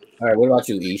right, what about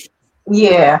you, Ish?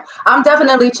 Yeah, I'm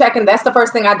definitely checking. That's the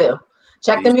first thing I do.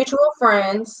 Check the mutual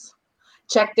friends,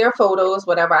 check their photos,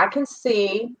 whatever I can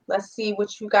see. Let's see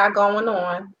what you got going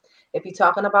on. If you're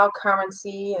talking about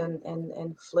currency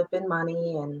and flipping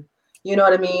money and you know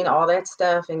what I mean, all that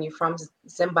stuff, and you're from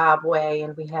Zimbabwe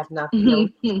and we have nothing, no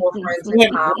friends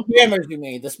in common. The spammers, you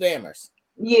mean the spammers?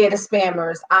 Yeah, the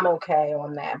spammers. I'm okay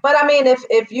on that. But I mean, if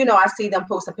I see them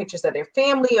posting pictures of their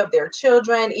family, of their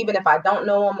children, even if I don't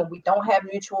know them and we don't have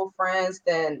mutual friends,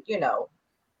 then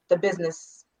the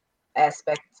business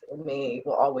aspect of me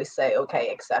will always say, okay,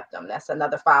 accept them. That's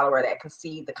another follower that can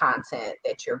see the content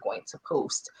that you're going to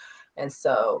post. And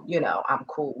so, I'm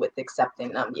cool with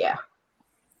accepting them. Yeah.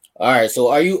 All right. So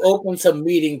are you open to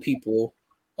meeting people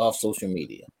off social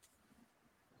media?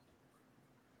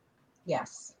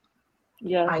 Yes,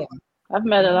 Yeah, I am. I've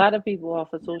met a lot of people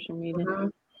off of social media.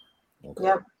 Mm-hmm. Okay.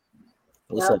 Yep.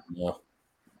 What's Yep. up, y'all?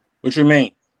 What you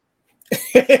mean?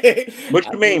 What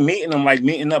I you mean, mean? Meeting them like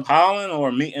meeting up Holland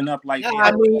or meeting up like no,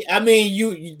 being I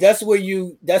mean, that's where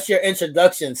that's your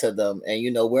introduction to them, and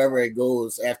wherever it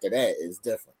goes after that is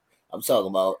different. I'm talking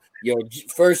about your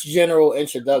first general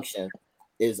introduction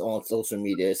is on social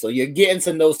media, so you're getting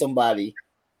to know somebody,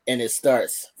 and it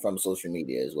starts from social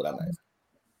media, is what I'm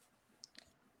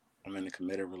I'm in a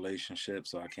committed relationship,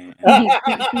 so I can't answer.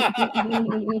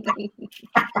 asking.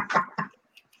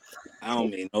 I don't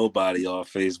meet nobody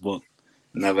off Facebook.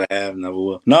 Never have, never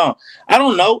will. No, I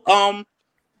don't know.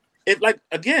 It like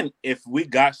again, if we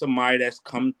got somebody that's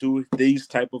come through these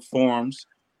type of forums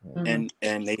Mm-hmm.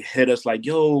 and they hit us like,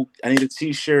 yo, I need a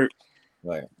t-shirt.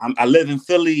 Right. I live in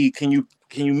Philly. Can you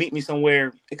meet me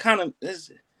somewhere? It kind of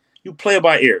is. You play it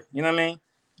by ear. You know what I mean?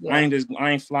 Yeah.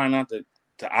 I ain't flying out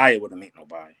to Iowa to meet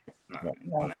nobody. Nah,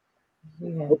 Yeah.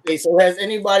 Yeah. Okay, so has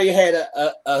anybody had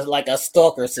a like a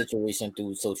stalker situation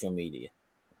through social media?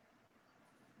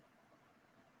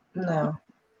 No.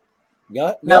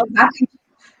 Y'all, No.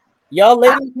 y'all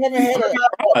ladies haven't had I'm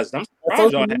a surprised y'all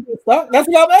social media stalker? That's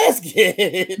what I'm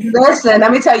asking. Listen,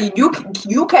 let me tell you,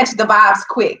 you catch the vibes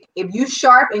quick. If you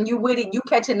sharp and you with it, you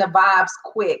catching the vibes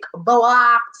quick.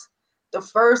 Blocked the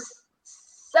first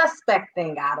suspect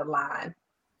thing out of line.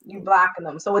 You blocking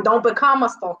them, so it don't become a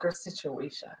stalker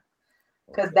situation.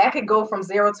 Because that could go from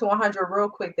 0 to 100 real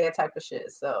quick. That type of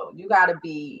shit. So you got to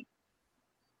be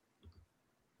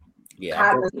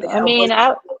cognizant I of mean,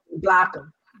 what you block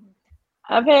them.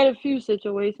 I've had a few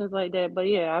situations like that, but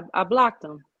yeah, I blocked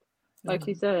them. Like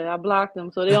she said, I blocked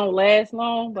them so they don't last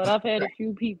long. But I've had a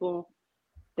few people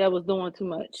that was doing too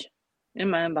much in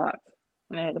my inbox,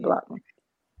 and I had to block them.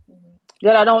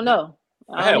 That I don't know.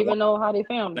 I don't even know how they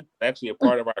found me. Actually, a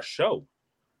part of our show.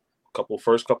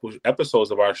 First couple episodes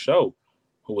of our show,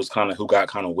 who got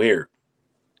kind of weird.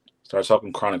 Started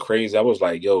talking kind of crazy. I was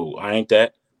like, yo, I ain't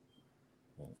that.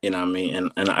 You know what I mean?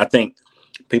 And I think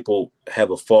people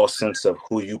have a false sense of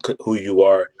who you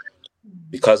are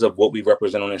because of what we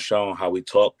represent on the show and how we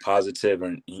talk positive,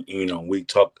 and we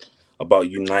talk about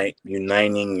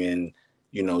uniting and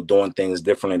doing things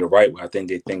differently the right way. I think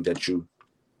they think that you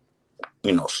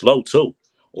slow too,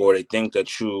 or they think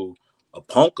that you a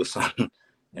punk or something,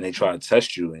 and they try to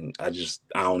test you. And I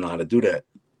don't know how to do that.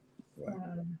 Right.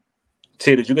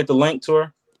 T, did you get the link to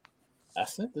her? I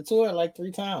sent it to her like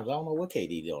 3 times. I don't know what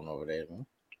KD doing over there, man.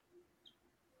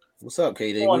 What's up,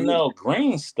 KD? Oh no,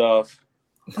 green stuff.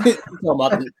 talking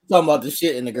about the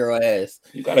shit in the girl ass.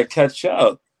 You gotta catch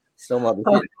up. Talking about the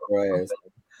shit in the girl ass.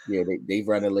 Yeah, they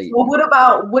running late. Well, what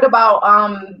about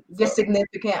your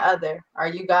significant other? Are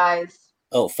you guys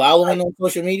following on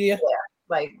social media? Yeah.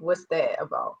 Like, what's that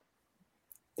about?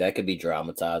 That could be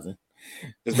dramatizing.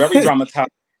 It's very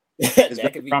dramatizing. It's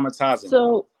very dramatizing.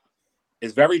 So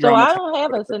it's very dramatizing. So I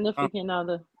don't have a significant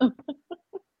other.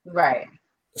 Right.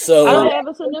 So I don't have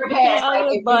a significant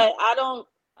other, but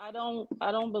I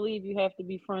don't believe you have to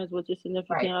be friends with your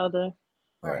significant other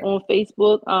on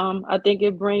Facebook. I think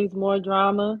it brings more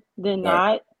drama than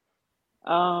not.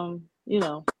 And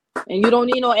you don't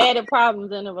need no added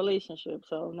problems in a relationship.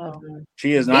 So no.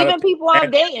 She is not. Even people I'm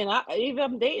dating, if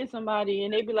I'm dating somebody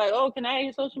and they be like, "Oh, can I have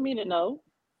your social media?" No.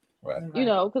 Right.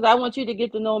 Because I want you to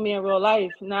get to know me in real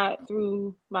life, not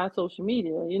through my social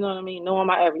media. You know what I mean? Knowing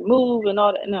my every move and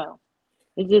all that. No.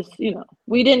 It's just,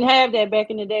 we didn't have that back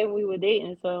in the day when we were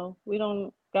dating, so we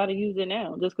don't got to use it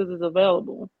now just because it's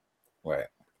available. Right.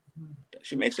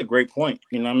 She makes a great point.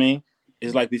 You know what I mean?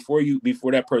 It's like before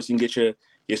that person gets your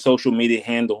social media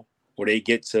handle, or they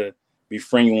get to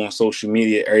befriend you on social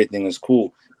media, everything is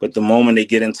cool. But the moment they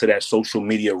get into that social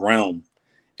media realm,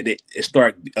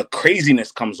 a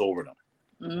craziness comes over them,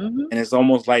 and it's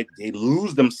almost like they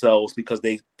lose themselves because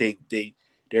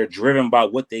they're driven by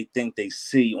what they think they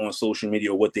see on social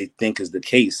media or what they think is the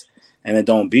case, and it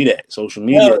don't be that. Social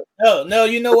media. No.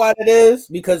 You know why it is?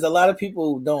 Because a lot of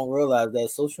people don't realize that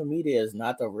social media is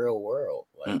not the real world.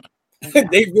 Like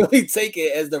they really take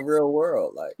it as the real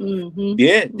world. Like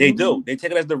yeah, they do. They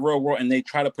take it as the real world, and they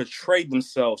try to portray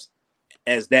themselves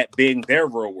as that being their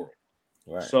real world.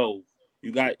 Right. So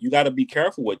you got to be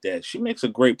careful with that. She makes a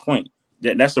great point.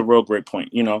 That's a real great point.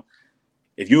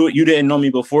 If you didn't know me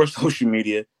before social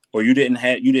media, or you didn't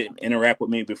interact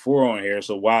with me before on here,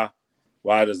 so why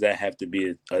does that have to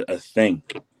be a thing?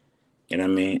 You know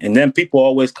what I mean? And then people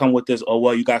always come with this, oh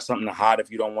well, you got something to hide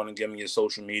if you don't want to give me your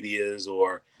social medias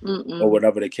or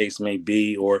whatever the case may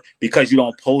be, or because you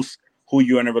don't post who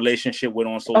you're in a relationship with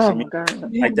on social media.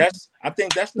 God. Like I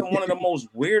think that's one of the most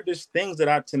weirdest things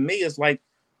to me is like,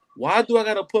 Why do I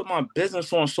gotta put my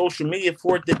business on social media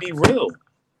for it to be real?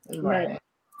 Right.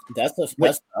 That's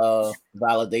a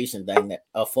validation thing, that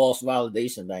a false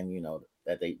validation thing, you know,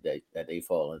 that they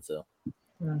fall into.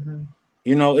 Mm-hmm.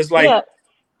 You know, it's like,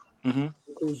 Yeah.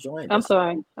 Who's joined I'm us?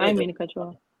 sorry. I didn't mean to cut you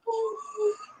off.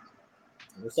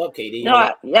 What's up, Katie? No,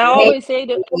 I always say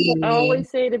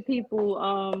to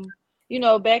people, you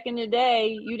know, back in the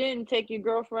day, you didn't take your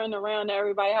girlfriend around to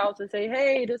everybody's house and say,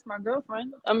 "Hey, this is my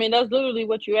girlfriend." I mean, that's literally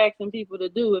what you're asking people to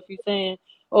do if you're saying,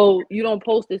 "Oh, you don't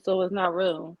post it, so it's not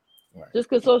real." Right. Just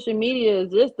because social media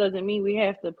exists doesn't mean we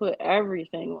have to put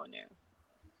everything on there.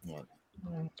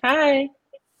 Right. Hi.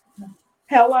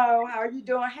 Hello, how are you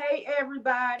doing? Hey,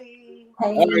 everybody.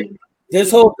 Hey.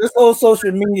 This whole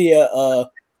social media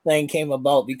thing came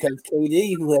about because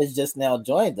KD, who has just now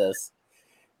joined us,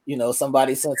 you know,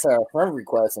 somebody sent her a friend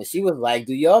request and she was like,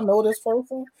 "Do y'all know this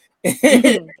person?"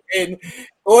 And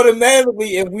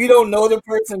automatically, if we don't know the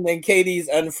person, then Katie's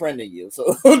unfriending you.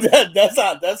 So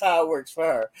that's how it works for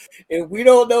her. If we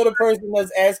don't know the person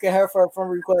that's asking her for a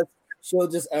friend request, she'll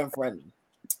just unfriend you.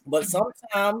 But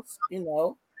sometimes, you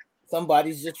know,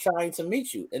 somebody's just trying to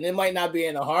meet you, and it might not be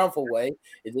in a harmful way.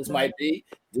 It just might be,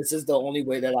 this is the only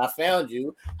way that I found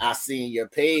you. I seen your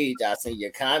page, I seen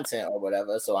your content or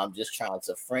whatever, so I'm just trying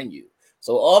to friend you.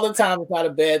 So all the time it's not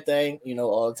a bad thing, you know,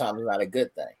 all the time it's not a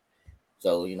good thing.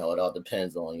 So, you know, it all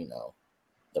depends on, you know,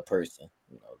 the person,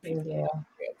 you know. Yeah,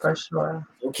 for sure.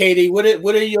 So Katie, what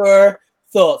are your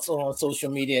thoughts on social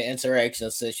media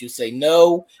interactions, since you say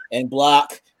no and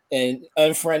block and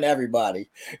unfriend everybody?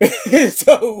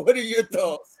 So what are your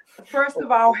thoughts? First of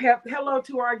all, hello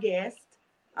to our guest.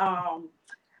 I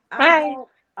Hi. don't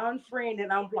unfriend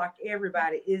and unblock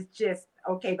everybody. It's just,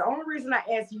 okay, the only reason I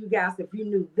asked you guys if you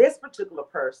knew this particular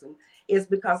person is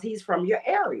because he's from your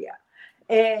area.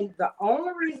 And the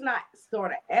only reason I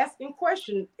started asking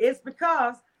questions is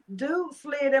because dude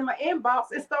slid in my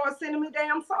inbox and started sending me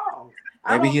damn songs.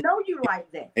 I don't know you like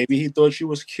that. Maybe he thought she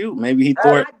was cute. Maybe he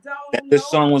thought that this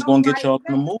song was gonna get y'all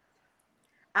in the mood.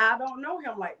 I don't know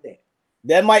him like that.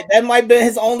 That might be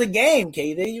his only game,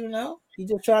 Katie. You know, he's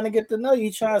just trying to get to know you.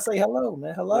 He's trying to say hello,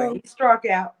 man. Hello. Well, he struck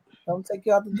out. Don't take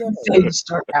you out to dinner. He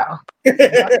struck out.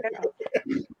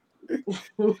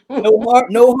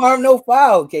 No harm, no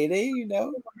foul, Katie. You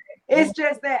know. It's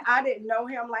just that I didn't know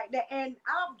him like that, and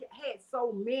I've had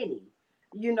so many,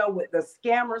 you know, with the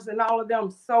scammers and all of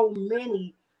them, so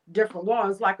many different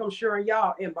ones. Like I'm sure in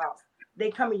y'all inbox,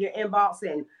 they come in your inbox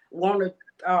and want to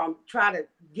try to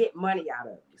get money out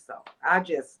of you. So I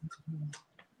just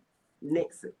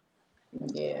nix it.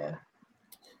 Yeah.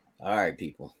 All right,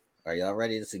 people. Are y'all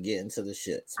ready to get into the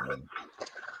shits, man?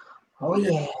 Oh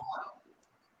yeah.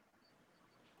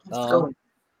 Let's go.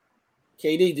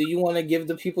 KD, do you want to give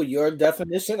the people your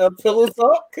definition of pillow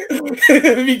talk?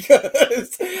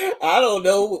 Because I don't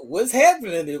know what's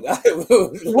happening.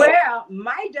 Well,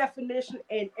 my definition,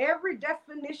 and every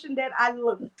definition that I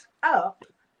looked up,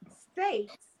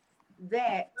 states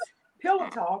that pillow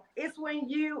talk is when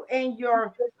you and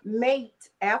your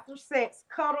mate after sex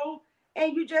cuddle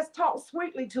and you just talk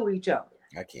sweetly to each other.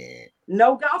 I can't.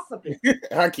 No gossiping.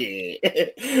 I can't.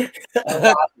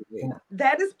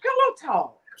 That is pillow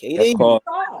talk. Katie,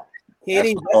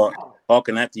 Katie,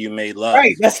 talking after you made love.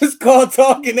 Right, that's just called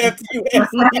talking after you.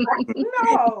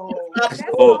 No, that's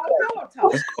called pillow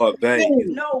talk. That's called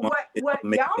bang. No, what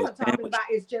y'all are talking about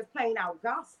is just plain out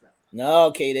gossip. No,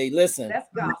 Katie, listen. That's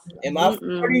gossip. In my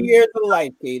 30 years of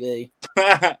life, Katie.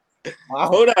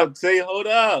 Hold up, hold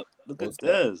up. Look at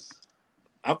this.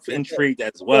 I'm intrigued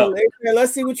as well.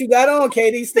 Let's see what you got on,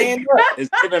 Katie. Stand up. It's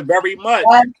given very much.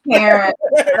 Karen.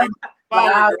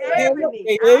 Wow,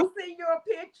 Ebony, I'll send you a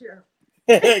picture.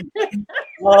 Katie,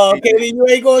 you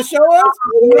ain't gonna show us?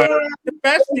 Okay,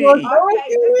 this is my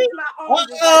own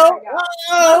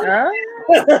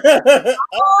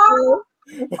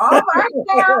All right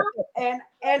now.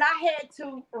 And I had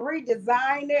to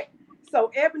redesign it.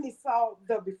 So Ebony saw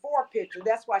the before picture.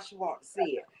 That's why she wanted to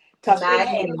see it. Because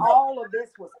all of this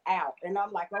was out. And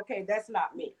I'm like, okay, that's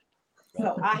not me.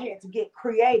 So I had to get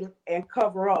creative and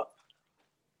cover up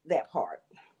that part.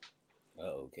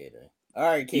 Oh, okay then. All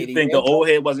right, Katie. You think the old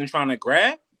head wasn't trying to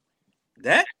grab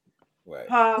that? Right. He's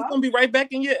gonna be right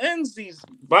back in your ends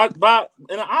by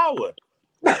in an hour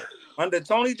under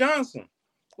Tony Johnson.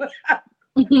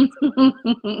 Katie.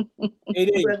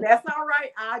 Well, that's all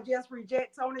right. I just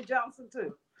reject Tony Johnson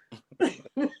too.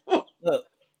 Look,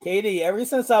 Katie, ever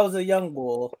since I was a young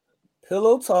boy,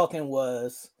 pillow talking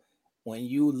was when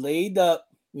you laid up,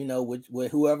 you know,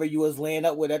 with whoever you was laying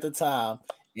up with at the time,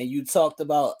 and you talked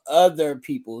about other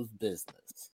people's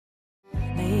business.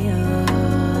 Lay your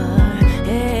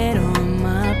head on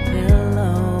my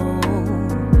pillow.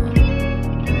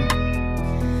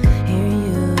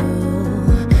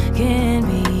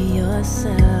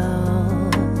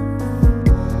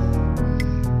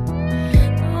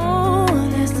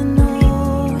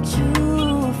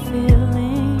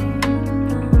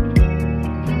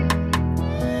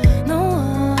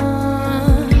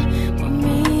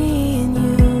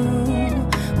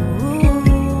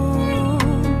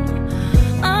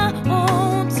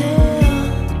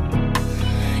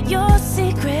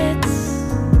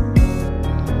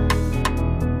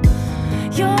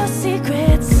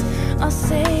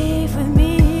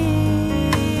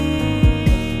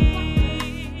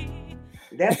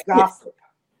 gossip.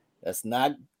 That's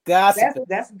not gossip.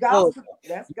 That's gossip.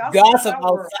 That's gossip. Gossip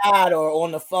outside or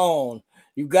on the phone.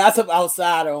 You gossip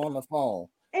outside or on the phone.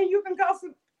 And you can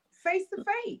gossip face to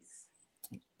face.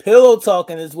 Pillow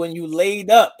talking is when you laid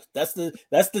up. That's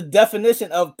the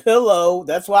definition of pillow.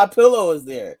 That's why pillow is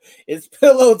there. It's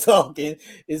pillow talking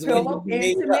is Pillow, when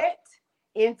you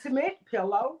intimate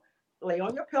pillow. Lay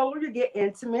on your pillow, you get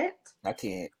intimate. I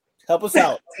can't. Help us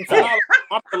out.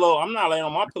 I'm not laying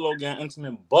on my pillow getting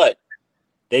intimate, but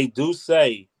they do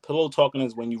say pillow talking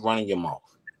is when you running your mouth.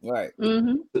 Right.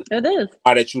 Mm-hmm. It is.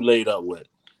 That you laid up with.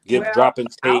 Dropping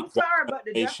tape. I'm sorry, but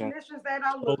the definitions that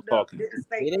I looked up didn't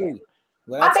say that.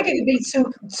 Well, I think it could be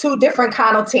two different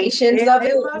connotations of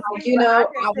it. Like,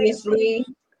 obviously,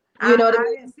 I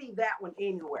didn't see that one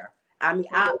anywhere. I mean,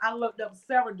 I looked up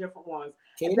several different ones.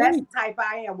 That's the type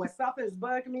I am. When something's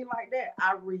bugging me like that,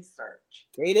 I research.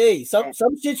 KD, some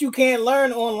shit you can't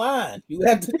learn online. You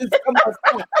have to just come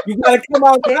outside. You gotta come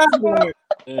outside to learn it.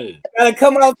 You gotta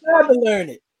come outside to learn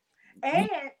it.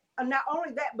 And not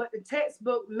only that, but the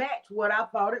textbook matched what I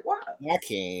thought it was. I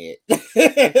can't.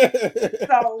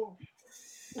 So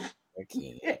I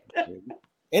can't.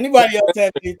 Anybody else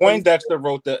have anything? Poindexter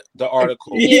wrote the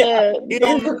article. Yeah. He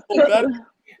don't know better.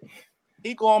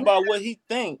 He going by what he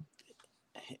think,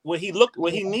 what he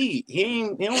need. He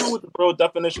don't know what the real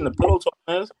definition of pillow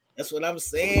talking is. That's what I'm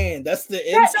saying. That's the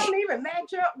that don't even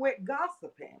match up with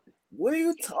gossiping. What are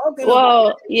you talking about?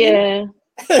 Well, yeah.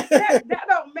 that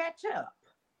don't match up.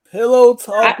 Pillow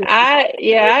talking.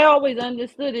 I always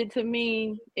understood it to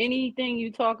mean anything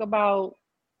you talk about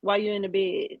while you're in the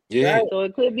bed. Yeah. Right? So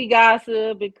it could be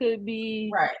gossip, it could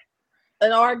be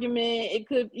an argument, it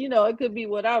could be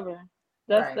whatever.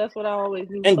 That's what I always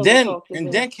knew. And then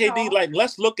KD, like,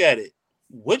 let's look at it.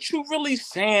 What you really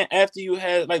saying after you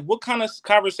had, like, what kind of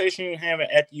conversation you having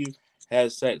after you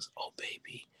had sex? Oh,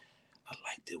 baby, I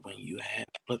liked it when you had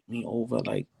flipped me over.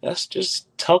 Like, that's just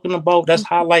talking about, that's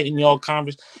highlighting y'all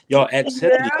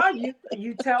activity. Yeah,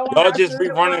 you tell them. Y'all just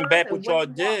rerunning back what y'all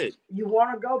did. You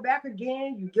want to go back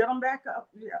again? You get them back up.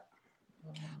 Yeah.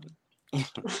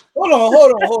 Hold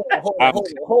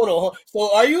on.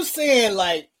 So are you saying,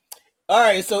 like, all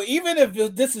right, so even if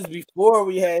this is before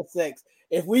we had sex,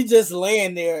 if we just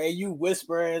laying there and you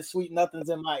whispering sweet nothings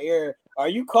in my ear, are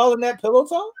you calling that pillow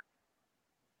talk?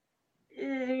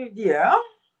 Yeah.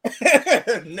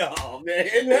 No, man.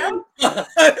 Yeah.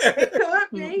 It could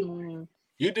be. Mm-hmm.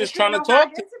 You just trying to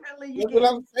talk to me. That's what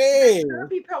I'm saying. It could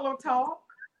be pillow talk.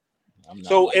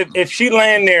 So if she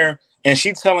laying there and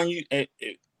she telling you,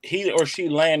 he or she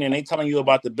laying there and they telling you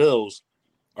about the bills,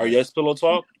 are you pillow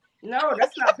talk? No,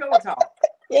 that's not pillow talk.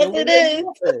 Yes, it is.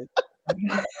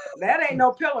 That ain't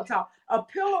no pillow talk. A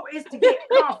pillow is to get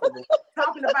comfortable.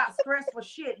 Talking about stressful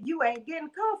shit, you ain't getting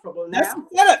comfortable now.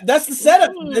 That's the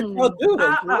setup. A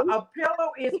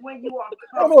pillow is when you are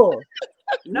comfortable.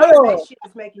 None of that shit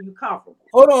is making you comfortable.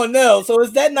 Hold on, no. So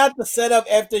is that not the setup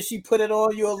after she put it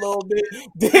on you a little bit?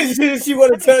 Did she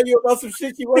want to tell you about some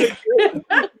shit she wanted to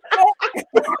do?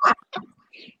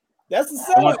 That's the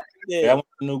setup. I want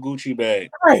a new Gucci bag.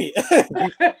 Right.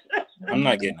 I'm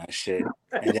not getting that shit.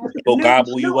 And then he go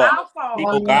gobble you up. He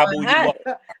go gobble you up.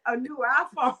 A new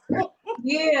iPhone.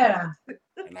 Yeah.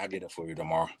 And I'll get it for you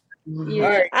tomorrow. Yeah.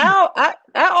 Right. I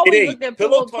always looked at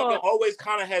pillow talking always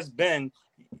kind of has been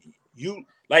you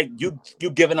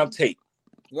giving up tape.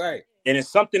 Right. And it's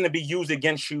something to be used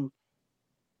against you.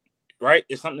 Right?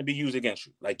 It's something to be used against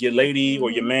you. Like your lady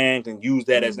or your man can use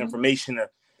that as information to,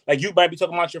 like you might be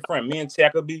talking about your friend. Me and T, I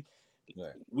could be,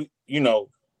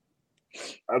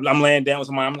 I'm laying down with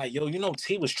somebody. I'm like, yo,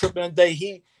 T was tripping today.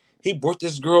 He brought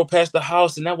this girl past the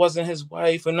house and that wasn't his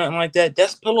wife or nothing like that.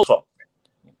 That's pillow talk.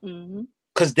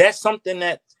 Because that's something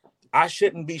that I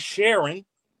shouldn't be sharing,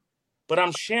 but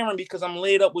I'm sharing because I'm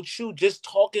laid up with you, just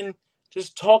talking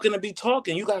to be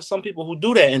talking. You got some people who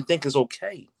do that and think it's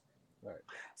okay. Right.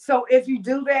 So if you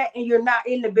do that and you're not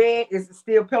in the bed, is it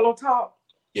still pillow talk?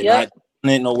 You're not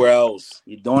doing it nowhere else.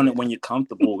 You're doing it when you're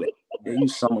comfortable with it.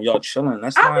 Some of y'all chilling.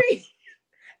 That's not.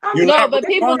 But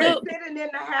people do sitting in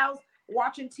the house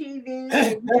watching TV.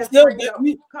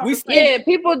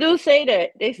 People do say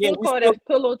that. They still call that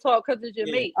pillow talk because it's your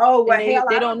mate. Oh, well,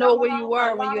 they don't know where you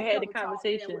were when you had the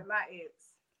conversation. With my ex.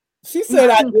 She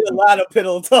said I did a lot of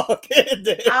pillow talk.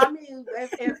 I mean,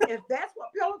 if that's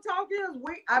what pillow talk is,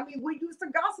 we used to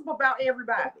gossip about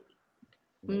everybody.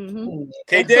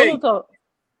 KD,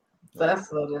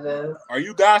 that's what it is. Are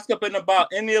you gossiping about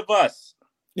any of us?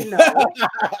 No.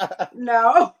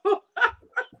 No.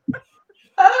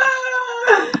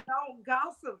 Don't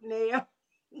gossip now.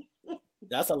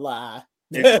 That's a lie.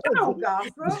 I don't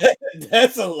gossip.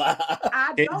 That's a lie.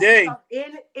 I don't.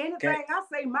 Anything I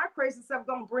say, my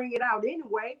gonna bring it out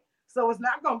anyway, so it's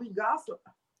not gonna be gossip.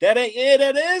 That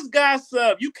is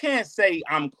gossip. You can't say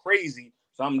I'm crazy,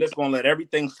 so I'm just gonna let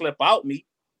everything slip out me.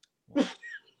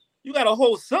 You gotta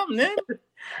hold something in.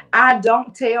 I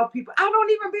don't tell people. I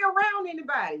don't even be around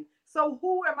anybody. So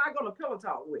who am I gonna pillow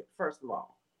talk with? First of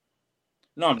all.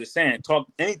 No, I'm just saying, talk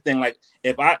anything. Like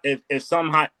if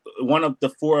somehow one of the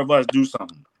four of us do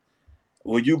something,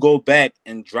 will you go back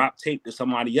and drop tape to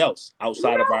somebody else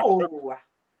outside of our? No,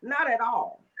 not at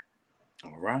all.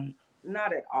 All right.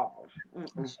 Not at all.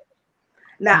 Mm-mm.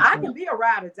 Now I can be a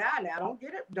ride or die. Now don't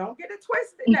get it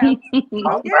twisted. Now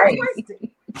don't get it twisted.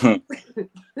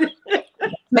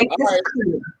 Make this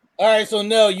clear. All right, so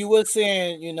Nell, you were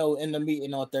saying, in the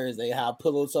meeting on Thursday, how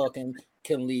pillow talking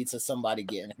can lead to somebody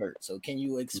getting hurt. So can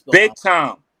you explain? Big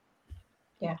time.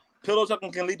 Yeah. Pillow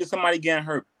talking can lead to somebody getting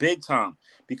hurt big time,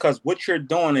 because what you're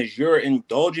doing is you're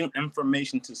indulging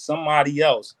information to somebody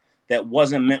else that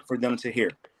wasn't meant for them to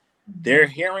hear. They're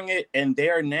hearing it and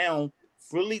they're now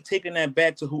fully taking that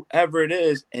back to whoever it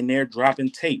is, and they're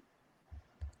dropping tape.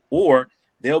 Or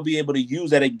they'll be able to use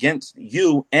that against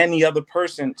you and the other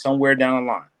person somewhere down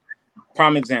the line.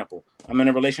 Prime example, I'm in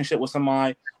a relationship with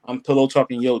somebody, I'm pillow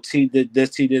talking, yo, T did this,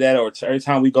 T did that, or every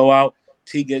time we go out,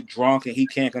 T get drunk and he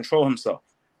can't control himself,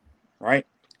 right?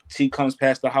 T comes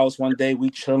past the house one day, we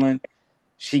chilling,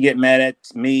 she get mad at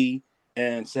me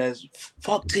and says,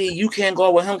 fuck T, you can't go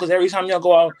out with him because every time y'all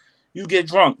go out, you get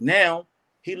drunk. Now,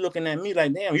 he looking at me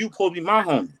like, damn, you supposed to be my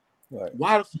homie. Right.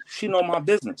 Why does she know my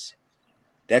business?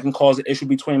 That can cause an issue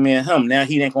between me and him. Now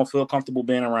he ain't going to feel comfortable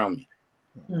being around me.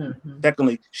 Mm-hmm.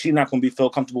 Secondly, she's not going to feel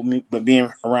comfortable with being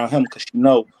around him because she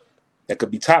know that could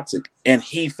be toxic, and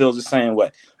he feels the same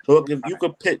way. So look, if you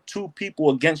could pit two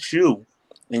people against you,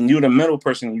 and you're the middle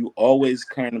person, you always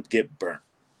kind of get burnt.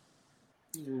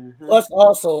 Mm-hmm. Plus,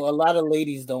 also, a lot of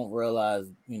ladies don't realize,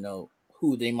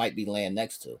 who they might be laying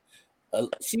next to.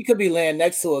 She could be laying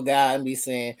next to a guy and be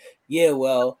saying, yeah,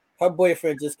 well, her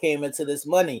boyfriend just came into this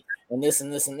money and this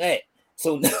and this and that.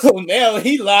 So now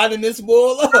he lining this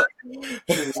boy up.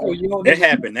 So it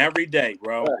happen every day,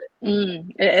 bro.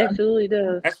 It absolutely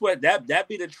does. That's what that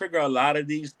be the trigger. A lot of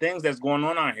these things that's going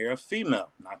on out here. A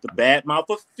female, not the bad mouth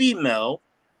of female.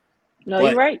 No,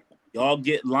 you're right. Y'all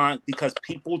get lined because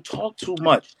people talk too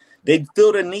much. They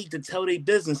feel the need to tell their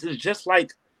business. It's just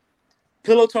like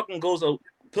pillow talking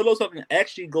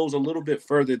actually goes a little bit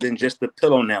further than just the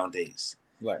pillow nowadays.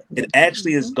 Right. It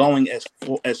actually is going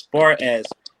as far as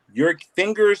your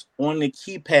fingers on the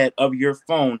keypad of your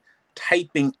phone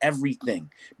typing everything,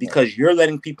 because you're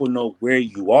letting people know where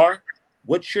you are,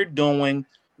 what you're doing,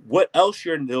 what else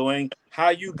you're doing, how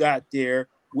you got there,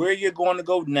 where you're going to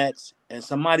go next, and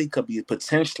somebody could be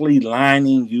potentially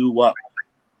lining you up.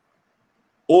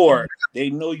 Or they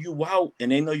know you out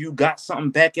and they know you got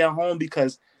something back at home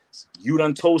because you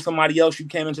done told somebody else you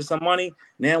came into some money.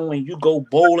 Now when you go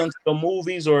bowling to the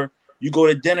movies or you go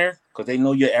to dinner, because they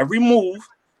know your every move,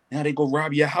 now they go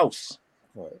rob your house.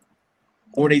 Right.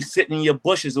 Or they sitting in your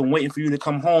bushes and waiting for you to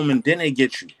come home, and then they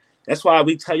get you. That's why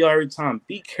we tell y'all every time,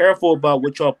 be careful about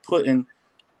what y'all putting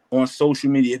on social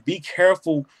media. Be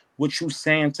careful what you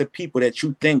saying to people that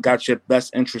you think got your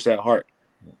best interest at heart.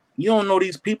 You don't know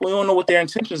these people. You don't know what their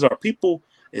intentions are. People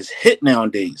is hit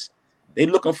nowadays. They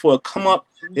looking for a come up.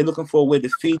 They're looking for a way to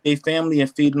feed their family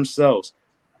and feed themselves.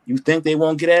 You think they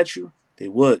won't get at you? They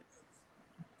would.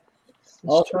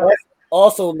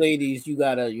 Also, ladies, you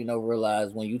gotta,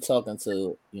 realize when you talking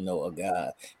to, a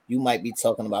guy, you might be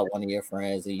talking about one of your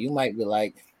friends, and you might be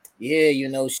like, yeah,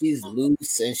 she's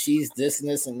loose and she's this and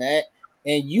this and that,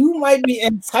 and you might be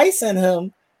enticing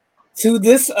him to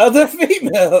this other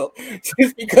female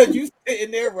just because you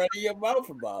sitting there running your mouth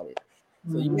about it.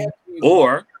 So you have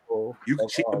to be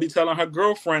she could be telling her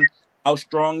girlfriend how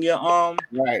strong your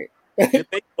right your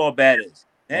baseball bat is.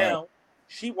 Now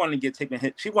she want to get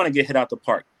hit. She want to get hit out the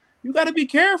park. You got to be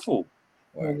careful.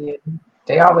 Right.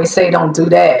 They always say don't do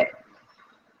that.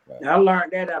 I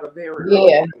learned that out of very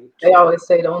early. They always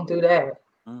say don't do that.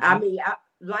 Mm-hmm. I mean,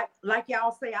 like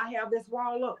y'all say, I have this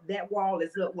wall up. That wall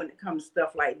is up when it comes to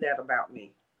stuff like that about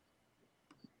me.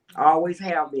 I always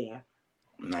have been.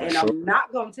 I'm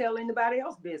not going to tell anybody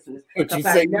else business because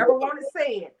I never want to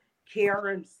say it.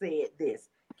 Karen said this.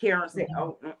 Karen said,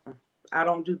 I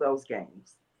don't do those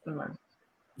games.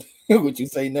 Would you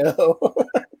say no?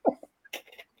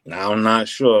 I'm not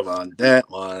sure about that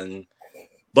one.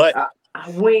 But I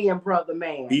win, brother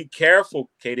man. Be careful,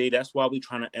 KD. That's why we're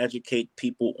trying to educate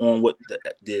people on what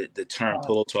the term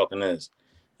pillow talking is.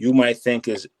 You might think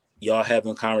is y'all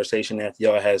having conversation after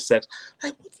y'all had sex.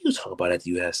 Like, what do you talk about after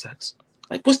you had sex?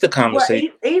 Like, what's the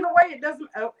conversation? Well, either way, it doesn't.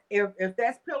 If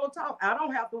that's pillow talk, I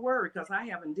don't have to worry because I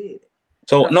haven't did it.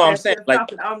 So no, I'm That's saying just like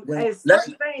something. when And let's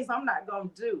certain things I'm not gonna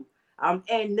do.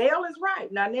 And Nell is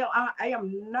right. Now, Nell, I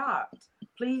am not.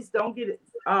 Please don't get it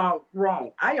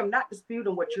wrong. I am not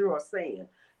disputing what you are saying,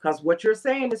 because what you're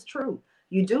saying is true.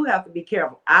 You do have to be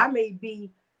careful. I may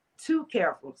be too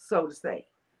careful, so to say,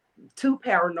 too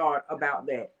paranoid about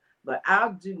that, but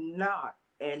I do not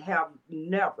and have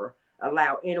never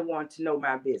allowed anyone to know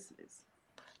my business.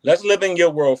 live in your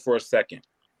world for a second.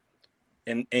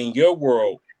 In your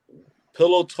world,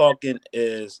 pillow talking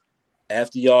is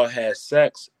after y'all had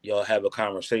sex, y'all have a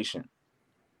conversation.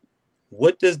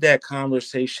 What does that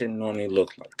conversation normally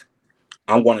look like?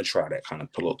 I'm going to try that kind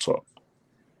of pillow talk.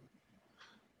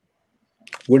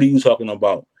 What are you talking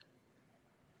about?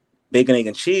 Bacon, egg,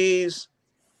 and cheese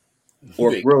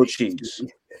or grilled cheese?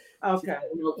 Okay.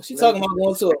 She's talking about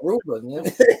going to Aruba, man.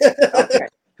 Okay.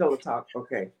 Pillow talk.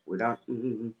 Okay. We're done.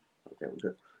 Mm-hmm. Okay, we're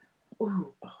good.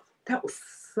 Ooh, that was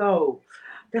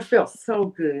that felt so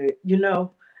good, you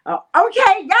know.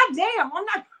 Okay, goddamn, I'm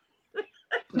not.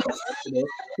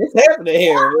 What's happening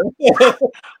here? Wait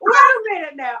a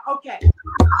minute now. Okay,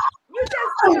 you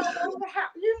just tell them how.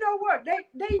 You know what?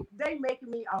 They making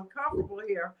me uncomfortable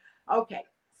here. Okay,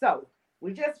 so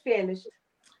we just finished,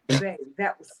 babe.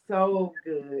 That was so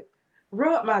good.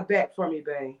 Rub my back for me,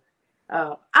 babe.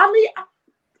 I mean,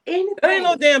 anything. That ain't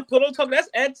no damn pillow talk. That's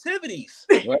activities.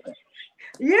 Right.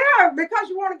 Yeah, because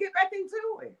you want to get back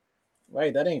into it.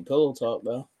 Right, that ain't pillow talk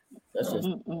though. That's just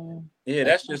Yeah,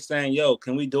 that's just saying, yo,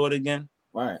 can we do it again?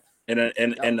 right. In a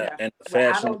But I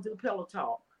fashion. don't do pillow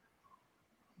talk.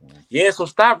 Yeah, so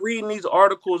stop reading these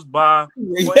articles by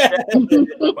Dexter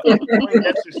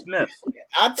Smith.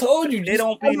 I told you They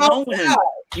don't be come knowing. outside.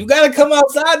 You got to come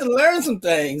outside to learn some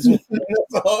things. You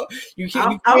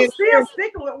can't. I'm still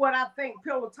sticking with what I think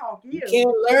pillow talk is. You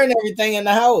can't learn everything in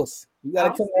the house. You got to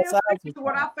come still outside. sticking to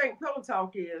what I think pillow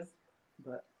talk is,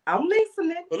 but I'm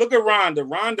listening. But look at Rhonda.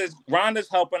 Rhonda's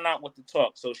helping out with the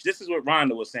talk. So this is what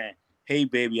Rhonda was saying. Hey,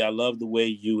 baby, I love the way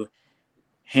you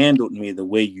handled me, the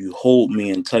way you hold me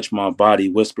and touch my body,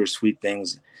 whisper sweet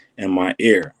things in my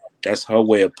ear. That's her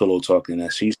way of pillow talking.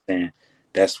 That she's saying.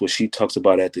 That's what she talks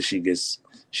about after she gets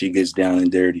down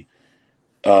and dirty.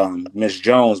 Miss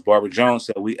Jones, Barbara Jones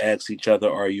said, we ask each other,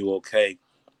 "Are you okay?"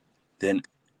 Then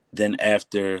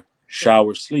after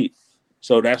shower, sleep.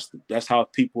 So that's how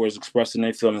people is expressing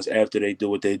their feelings after they do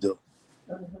what they do.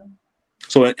 Mm-hmm.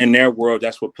 So in their world,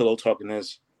 that's what pillow talking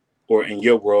is, or in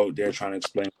your world, they're trying to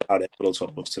explain how that pillow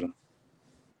talk looks to them.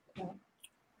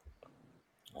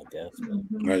 I guess.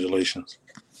 Mm-hmm. Congratulations.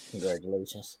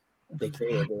 They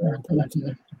created their own pillow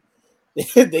talk.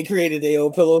 They created their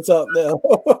own pillow talk now.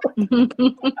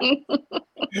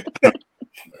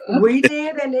 We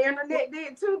did, and the internet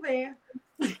did too. Then.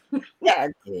 I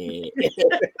can't.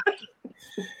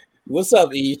 What's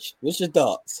up, Ish? What's your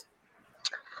thoughts?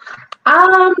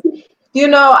 You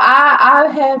know, I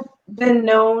have been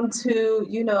known to,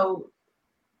 you know,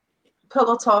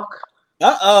 pillow talk.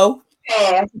 Uh-oh.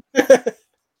 Yeah.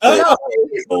 No,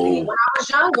 seriously, when I was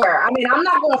younger. I mean, I'm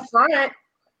not going to front.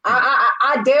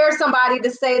 I dare somebody to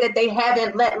say that they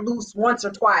haven't let loose once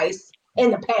or twice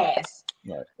in the past.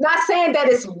 Right. Not saying that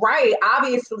it's right.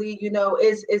 Obviously, you know,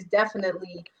 it's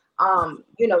definitely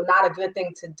you know, not a good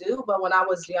thing to do. But when I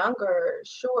was younger,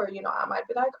 sure, you know, I might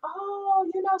be like, oh,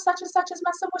 you know, such and such is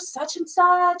messing with such and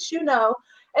such, you know.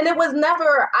 And it was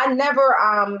never, I never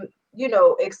you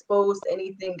know, exposed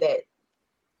anything that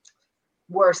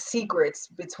were secrets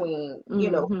between, you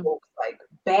know, folks, like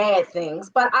bad things.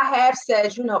 But I have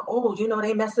said, you know, oh, you know,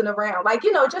 they messing around, like,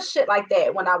 you know, just shit like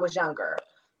that when I was younger.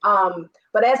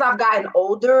 But as I've gotten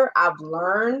older, I've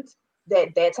learned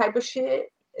that that type of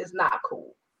shit is not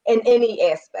cool in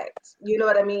any aspect. You know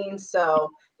what I mean?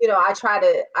 So, you know, I try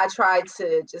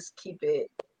to just keep it.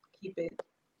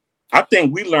 I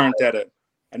think we learned that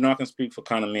I know I can speak for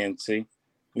kind of me and T.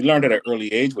 We learned at an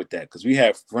early age with that because we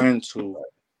have friends who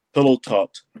pillow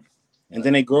talked, and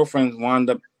then their girlfriends wound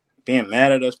up being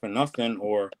mad at us for nothing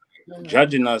or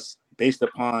judging us based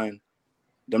upon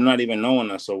them not even knowing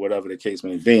us or whatever the case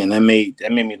may be. And that made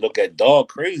me look at dog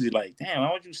crazy, like, damn,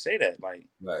 why would you say that? Like,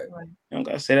 right. You don't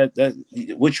gotta say that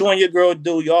what you and your girl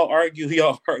do, y'all argue.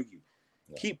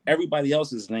 Keep everybody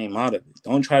else's name out of it.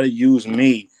 Don't try to use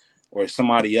me or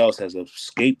somebody else as a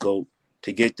scapegoat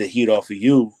to get the heat off of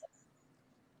you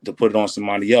to put it on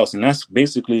somebody else. And that's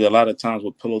basically a lot of times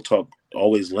what pillow talk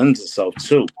always lends itself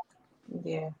to.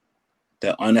 Yeah.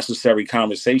 That unnecessary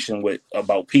conversation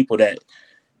about people that,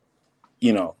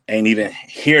 you know, ain't even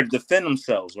here to defend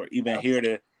themselves or even here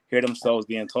to hear themselves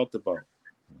being talked about.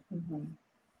 Mm-hmm.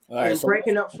 All right, and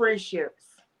breaking up friendships.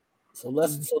 So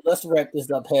let's wrap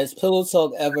this up. Has pillow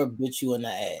talk ever bit you in the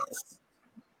ass?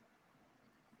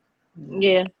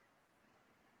 Yeah.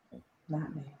 Not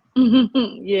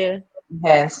me. Yeah.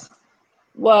 Yes.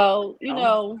 Well,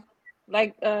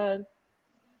 like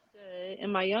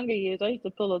in my younger years, I used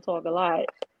to pillow talk a lot.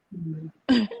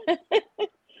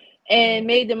 And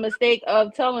made the mistake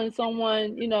of telling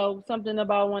someone, something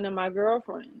about one of my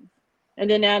girlfriends. And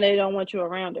then now they don't want you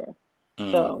around her.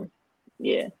 So,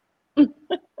 yeah.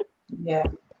 Yeah.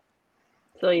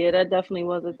 So, yeah, that definitely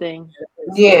was a thing.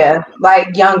 Yeah,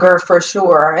 like younger for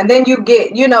sure. And then you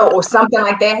get, or something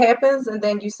like that happens, and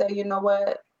then you say, you know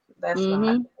what, that's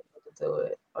not to do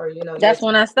it. Or, That's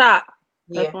when I stopped.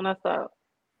 Yeah. That's when I stopped.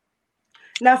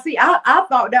 Now, see, I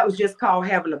thought that was just called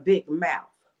having a big mouth.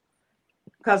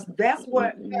 Because that's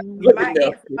what my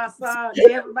ex, my son,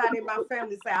 everybody in my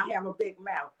family say I have a big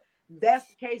mouth. That's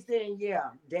the case then, yeah.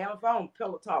 Damn if I don't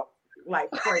pillow talk like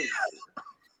crazy.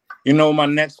 You know what my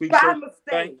next week's By shirt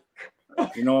mistake. say?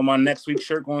 You know what my next week's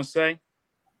shirt gonna say?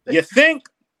 You think?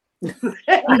 You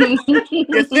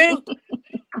think?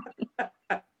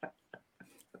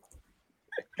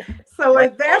 So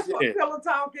if that's what pillow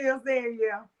talk is, then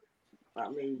yeah. I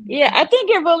mean, yeah, I think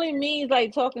it really means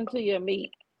like talking to your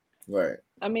mate. Right.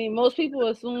 I mean, most people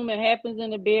assume it happens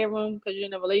in the bedroom because you're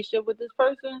in a relationship with this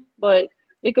person, but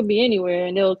it could be anywhere,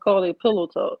 and they'll call it pillow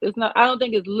talk. It's not. I don't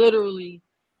think it's literally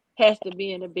has to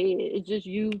be in the bed. It's just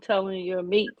you telling your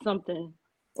mate something,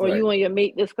 or you and your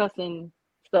mate discussing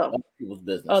stuff. Other people's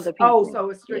business. Other people. Oh, so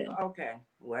it's strictly okay.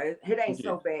 Well, it ain't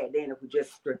so bad then if we're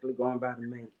just strictly going by the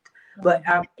mate. But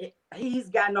he's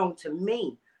gotten on to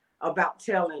me about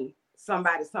telling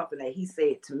somebody something that he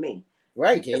said to me.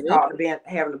 Right, it's called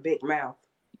having a big mouth.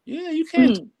 Yeah, you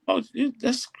can't. Oh,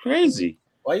 that's crazy.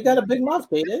 Why you got a big mouth,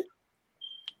 Katie?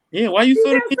 Yeah, why you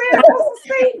feel that was a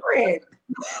secret?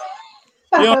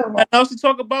 What else to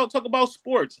talk about? Talk about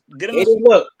sports. Get in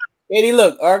the Katie,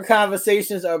 look. Our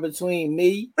conversations are between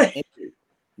me and you.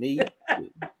 Me.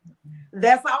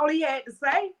 That's all he had to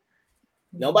say.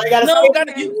 Nobody got to say.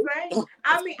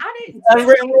 I mean, I didn't.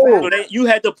 You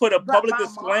had to put a public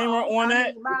disclaimer on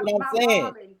that. My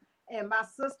mom and my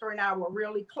sister and I were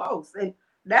really close, and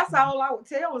that's all I would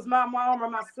tell was my mom or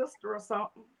my sister or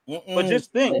something. But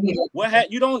just think,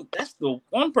 you don't. That's the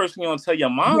one person you don't tell your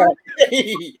mom,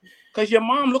 because your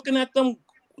mom looking at them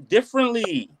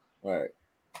differently. Right.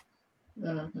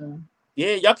 Mm-hmm.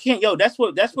 Yeah, y'all can't. That's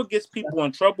what gets people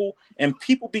in trouble, and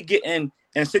people be getting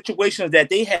in situations that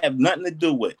they have nothing to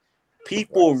do with.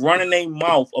 People running their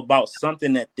mouth about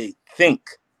something that they think,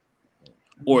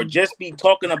 or just be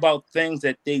talking about things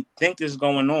that they think is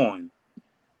going on,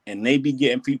 and they be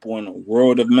getting people in a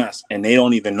world of mess, and they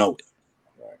don't even know it.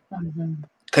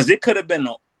 Because it could have been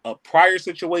a prior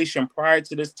situation prior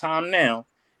to this time now,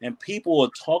 and people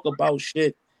will talk about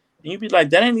shit, and you be like,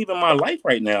 that ain't even my life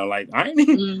right now. Like, I ain't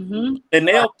even. And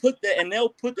they'll put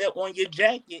that on your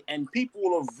jacket, and people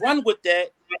will run with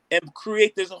that and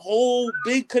create this whole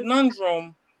big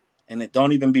conundrum, and it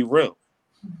don't even be real.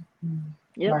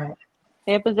 Yep. Right.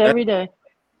 Happens every day.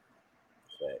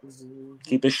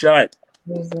 Keep it shut.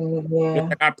 Yeah.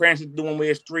 Like our parents used to do when we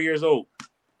was 3 years old.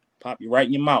 Pop you right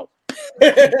in your mouth.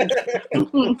 That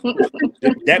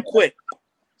quick.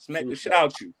 Smack the shit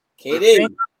out you. KD.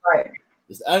 Right.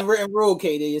 It's an unwritten rule,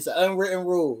 KD. It's an unwritten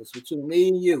rule. It's between me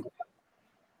and you.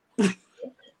 I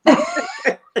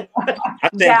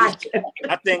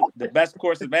think the best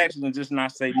course of action is just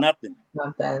not say nothing.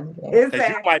 Because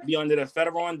you might be under the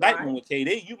federal indictment with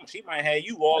KD. She might have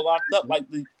you all locked up like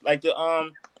the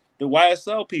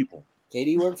YSL people.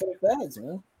 KD worked for the feds,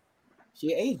 man.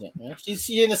 She an agent, man. She's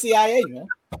in the CIA, man.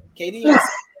 KD in the CIA,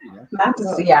 man. Not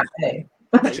the CIA.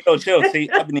 Chill. See,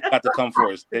 Ebony about to come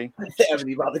for us. See?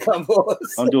 Ebony about to come for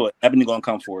us. Don't do it. Ebony gonna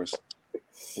come for us.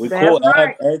 We That's cool.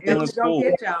 Right. Everything is cool.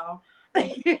 Get y'all.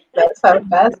 That's her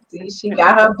bestie. She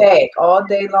got her back all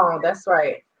day long. That's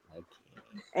right.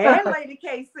 And Lady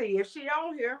KC, if she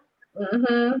on here.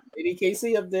 Lady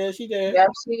KC up there. She there. Yep,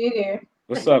 she there.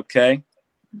 What's up, Kay?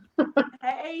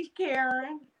 Hey,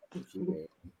 Karen.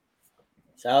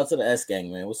 Shout out to the S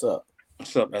Gang, man. What's up?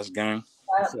 What's up, S Gang?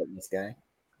 What's up, S Gang?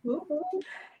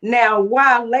 Now,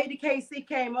 while Lady KC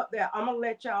came up there, I'm gonna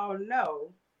let y'all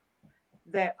know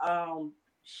that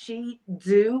she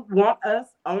do want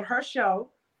us on her show,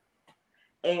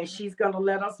 and she's gonna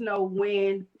let us know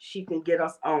when she can get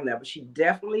us on there. But she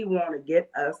definitely want to get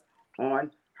us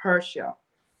on her show,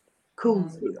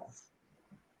 Coolsville.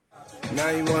 Now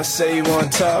you want to say you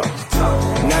want to talk.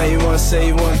 Now you want to say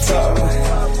you want to talk.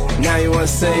 Now you want to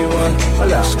say you want.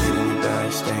 Hold up. Get in your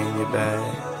bag, stay in your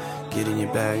bag. Get in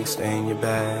your bag, stay in your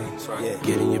bag. Yeah.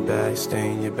 Get in your bag,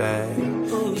 stay in your bag.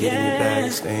 Get in your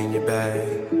bag, stay in your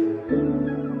bag.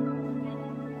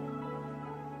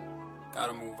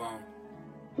 Gotta move on.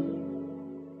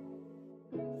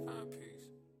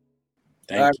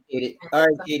 All right, Katie. All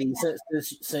right, Katie.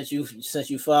 Since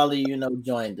you finally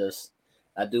joined us,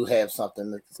 I do have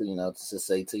something to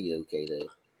say to you, Katie.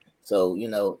 So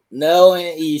Nell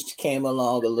and East came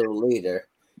along a little later,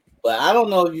 but I don't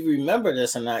know if you remember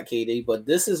this or not, Katie. But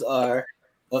this is our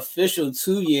official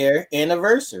 2-year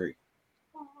anniversary.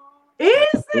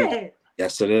 Is it?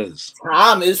 Yes, it is.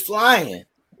 Time is flying.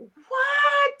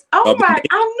 What? Oh my!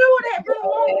 I knew that for a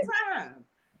long time.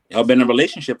 Y'all been in a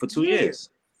relationship for 2 years.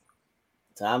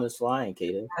 Time is flying,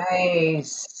 Katie.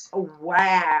 Nice. Oh,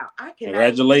 wow! I can.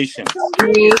 Congratulations.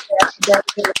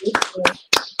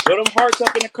 Put them hearts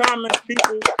up in the comments,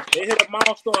 people. They hit a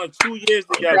milestone of 2 years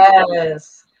together.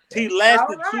 Yes. He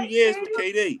lasted 2 years with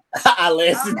KD. I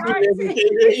lasted 2 years with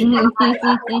KD.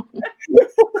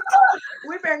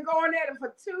 We've been going at it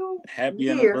for 2 Happy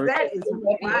years. anniversary. That is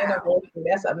wow.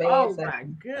 That's amazing. Oh my That's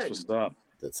goodness. what's up.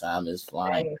 The time is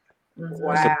flying.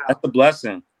 Wow. That's a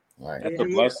blessing. Right. That's a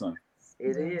blessing.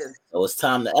 It is. So it's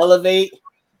time to elevate.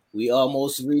 We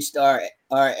almost reached our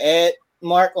ad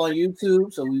mark on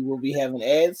YouTube, so we will be having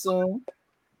ads soon.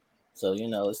 So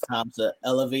it's time to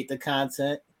elevate the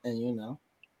content, and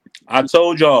I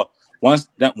told y'all once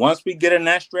we get in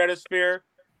that stratosphere,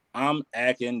 I'm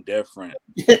acting different.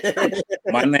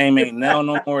 My name ain't Nell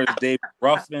no more. It's David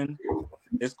Ruffin.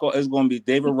 It's going to be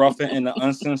David Ruffin and the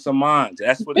Uncensored Minds.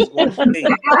 That's what it's going to be.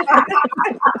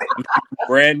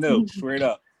 Brand new, straight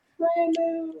up. Brand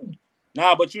new.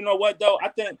 Nah, but you know what though? I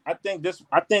think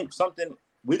something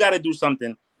we got to do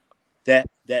something that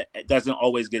doesn't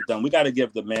always get done. We got to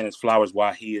give the man his flowers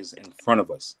while he is in front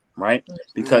of us, right?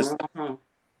 Because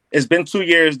it's been 2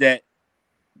 years that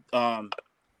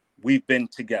we've been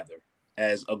together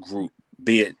as a group,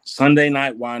 be it Sunday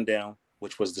Night Wind Down,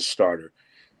 which was the starter,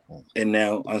 and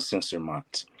now Uncensored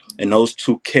Minds. And those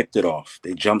two kicked it off.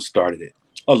 They jump-started it,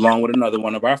 along with another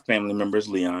one of our family members,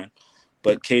 Leon.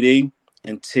 But KD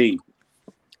and T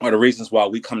are the reasons why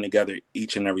we come together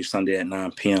each and every Sunday at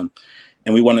 9 p.m.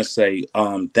 And we want to say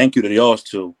thank you to y'all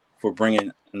too for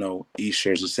bringing, each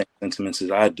shares the same sentiments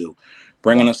as I do,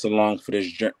 bringing us along for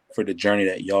the journey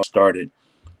that y'all started,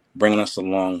 bringing us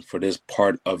along for this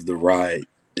part of the ride.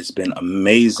 It's been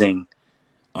amazing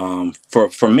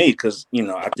for me because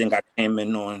I think I came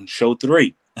in on show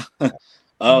 3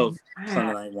 of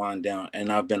Sunday Night Wind Down,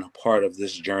 and I've been a part of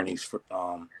this journey for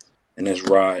in this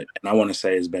ride, and I want to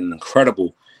say it's been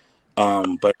incredible.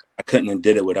 But I couldn't have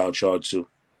did it without y'all too.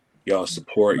 Y'all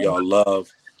support, y'all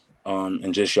love,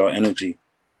 and just y'all energy.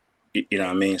 You know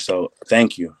what I mean? So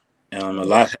thank you. A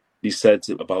lot has to be said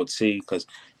about T because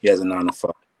he has a 9 to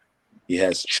 5. He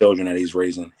has children that he's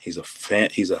raising. He's a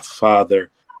father,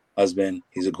 husband.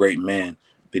 He's a great man.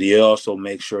 But he also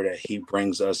makes sure that he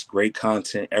brings us great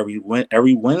content every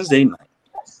Wednesday night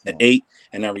at 8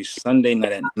 and every Sunday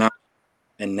night at 9.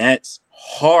 And that's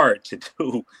hard to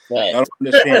do. Right. I don't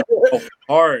understand how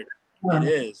hard it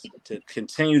is to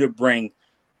continue to bring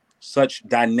such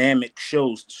dynamic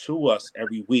shows to us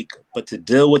every week. But to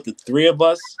deal with the 3 of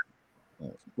us,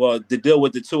 to deal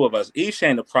with the 2 of us, each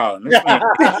ain't the problem.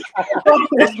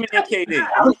 It's me and KD.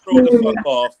 We throw the fuck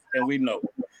off, and we know.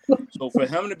 So for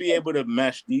him to be able to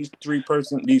mesh these 3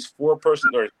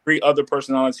 other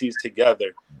personalities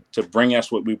together to bring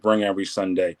us what we bring every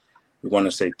Sunday, we want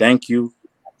to say thank you.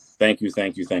 Thank you.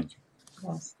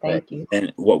 Yes, thank you.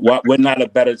 And what not a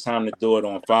better time to do it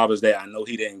on Father's Day? I know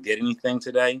he didn't get anything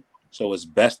today, so it's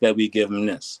best that we give him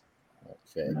this.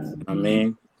 Okay. I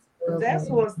mean, that's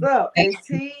what's up. And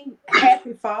T,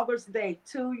 happy Father's Day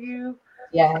to you.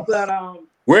 Yes. But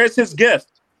where's his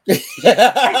gift? We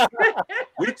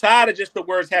tired of just the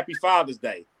words "Happy Father's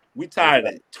Day." We tired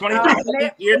of it.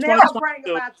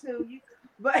 2022.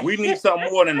 But we need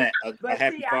something more than that. But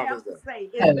happy see, Father's I have Day. to say,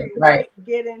 it's been great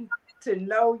getting to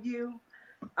know you.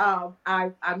 I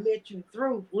met you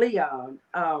through Leon.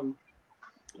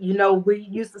 We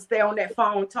used to stay on that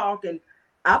phone talking.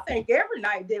 I think every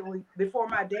night, didn't we? Before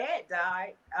my dad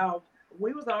died,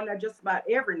 we was on there just about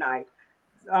every night,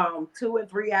 2 and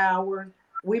 3 hours.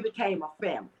 We became a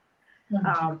family.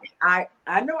 I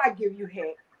know I give you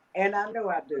heck, and I know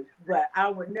I do, but I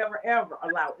would never ever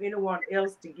allow anyone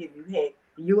else to give you heck.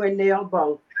 You and Nell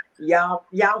both, y'all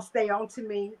stay on to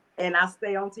me, and I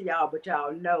stay on to y'all. But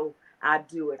y'all know I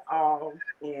do it all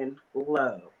in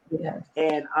love. Yes.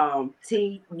 And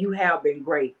T, you have been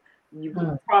great.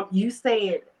 You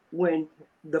said when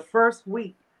the first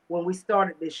week when we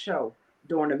started this show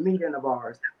during a meeting of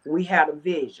ours, we had a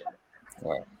vision,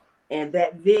 and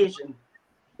that vision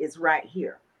is right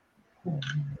here.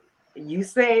 You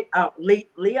said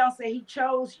Leon said he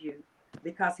chose you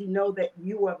because he know that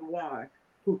you are the one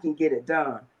who can get it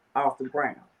done off the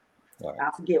ground. I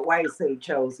forget why he said he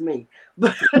chose me,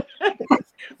 but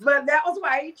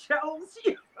why he chose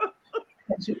you.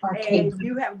 You are And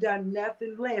you have done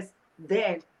nothing less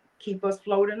than keep us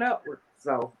floating upward.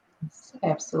 So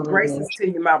absolutely. gracious to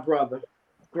you, my brother.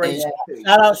 Gracious to you.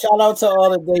 Shout out to all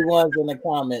the day ones in the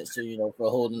comments, for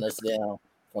holding us down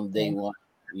from day one.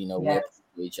 We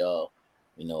appreciate y'all.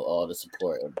 All the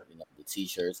support, the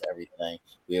t-shirts, everything.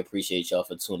 We appreciate y'all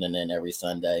for tuning in every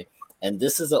Sunday. And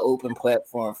this is an open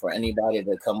platform for anybody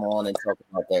to come on and talk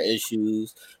about their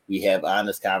issues. We have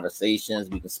honest conversations.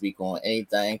 We can speak on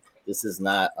anything. This is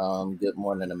not Good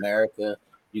Morning America.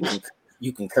 You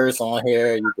can curse on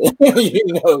here. You can,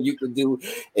 you can do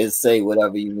is say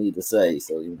whatever you need to say.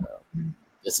 So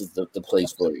this is the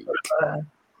place for you.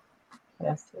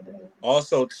 Yes, it is.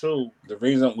 Also, too, the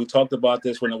reason we talked about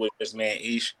this when it was just me and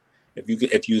Ish,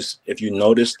 if you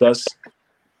noticed us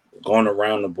going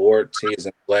around the board, T is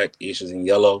in black, Ish is in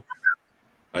yellow,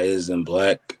 I is in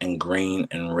black and green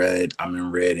and red. I'm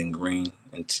in red and green,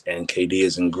 and KD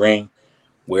is in green.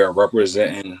 We are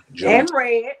representing June and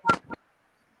red.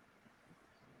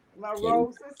 My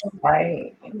roses.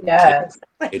 Right. Yes.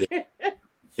 Hit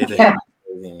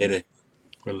it.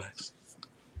 Relax.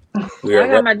 I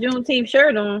got my Juneteenth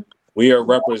shirt on. We are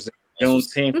representing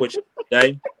Juneteenth, which is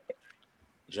today.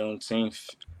 Juneteenth,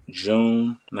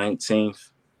 June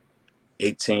 19th,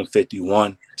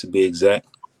 1851 to be exact.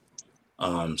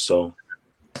 So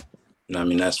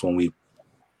that's when we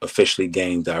officially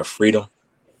gained our freedom.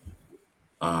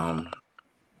 So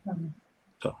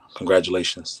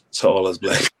congratulations to all us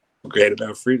black people who created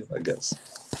our freedom, I guess.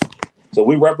 So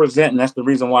we represent, and that's the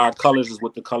reason why our colors is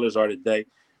what the colors are today.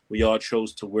 We all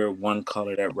chose to wear one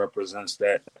color that represents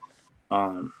that,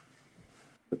 the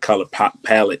color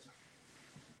palette.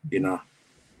 I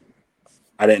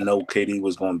didn't know KD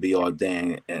was going to be all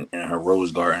day in her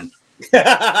rose garden.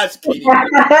 It's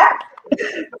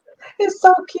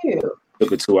so cute.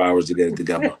 Took her 2 hours to get it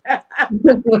together.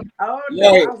 Oh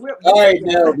no! All right,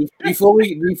 now before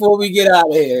we get out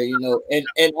of here,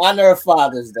 in honor of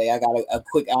Father's Day, I got a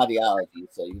quick ideology.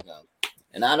 So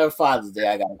in honor of Father's Day,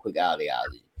 I got a quick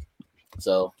ideology.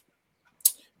 So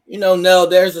Nell,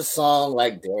 there's a song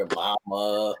like "Dear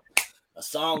Mama," a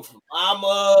song for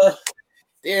Mama,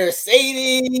 "Dear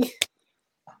Sadie."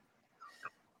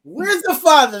 Where's the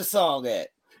father song at?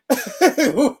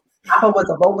 I was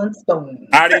a Rolling Stone.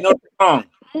 I already know the song.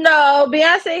 No,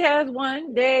 Beyonce has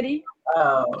one, Daddy.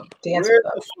 Oh, where's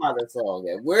the father song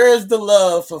at? Where is the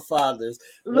love for fathers?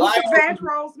 Luther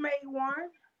Vandross made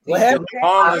one. What happened?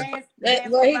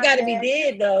 Well, he got to be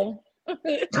dead though. Who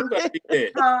got to be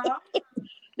dead?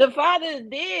 The father is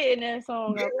dead in that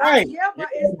song. Right. Yeah, but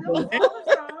it's still a father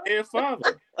song. Dear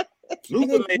father.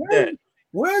 Luther made that.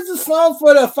 Where's the song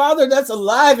for the father that's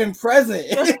alive and present?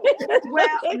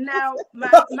 Well, now my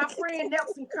friend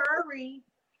Nelson Curry,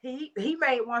 he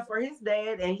made one for his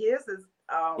dad, and his is.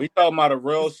 We talking about a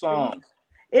real song.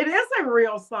 It is a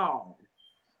real song.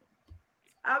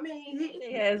 I mean,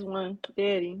 he has one,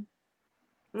 Daddy.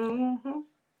 Mm-hmm.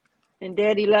 And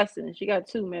Daddy Lesson. She got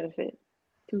two, matter of fact,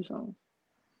 2 songs.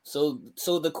 So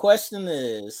the question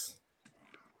is,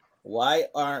 why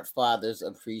aren't fathers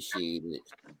appreciated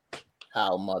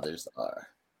how mothers are?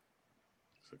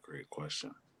 That's a great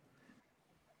question.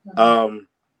 I'm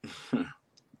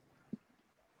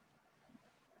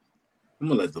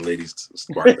gonna let the ladies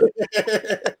spark.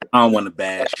 I don't want to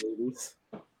bash.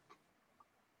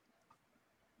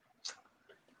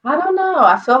 I don't know.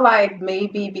 I feel like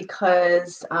maybe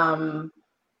because a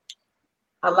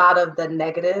lot of the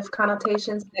negative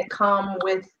connotations that come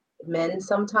with men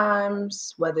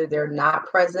sometimes, whether they're not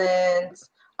present,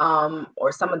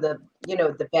 or some of the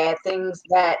the bad things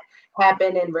that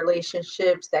happen in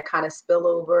relationships that kind of spill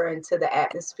over into the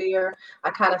atmosphere.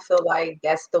 I kind of feel like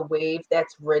that's the wave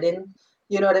that's ridden,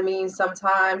 you know what I mean,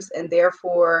 sometimes, and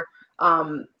therefore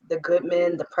the good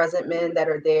men, the present men that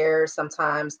are there,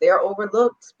 sometimes they're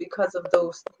overlooked because of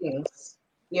those things,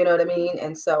 you know what I mean.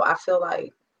 And so I feel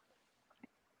like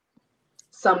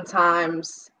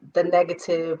sometimes the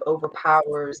negative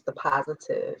overpowers the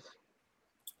positive.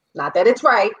 Not that it's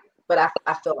right, but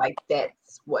I feel like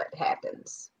that's what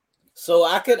happens. So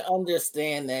I could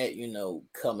understand that,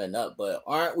 coming up, but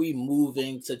aren't we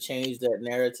moving to change that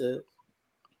narrative?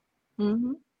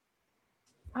 Mm-hmm.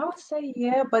 I would say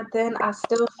yeah, but then I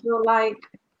still feel like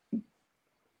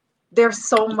there's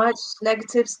so much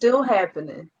negative still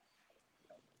happening.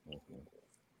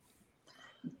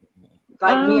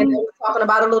 Like me and they were talking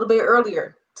about a little bit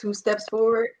earlier. 2 steps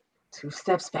forward, 2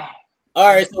 steps back. All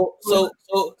right, so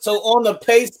on the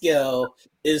pay scale,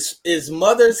 is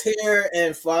mothers here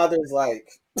and fathers like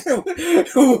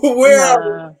where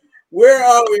are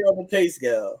we on the pay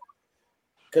scale?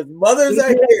 Because mothers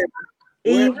are here.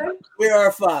 We're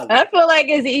our father. I feel like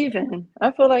it's even.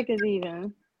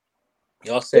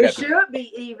 Y'all say It that. should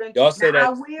be even. Y'all say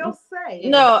Now, I that. will say,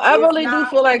 No, I it's really do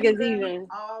not feel like it's even.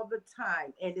 all the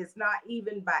time, and it's not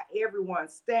even by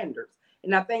everyone's standards.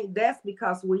 And I think that's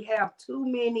because we have too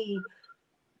many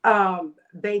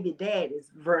baby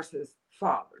daddies versus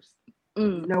fathers.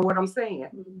 You know what I'm saying?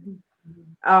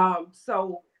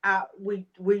 So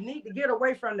we need to get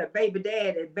away from the baby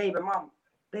dad and baby mama.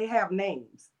 They have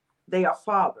names. They are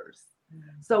fathers.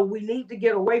 So we need to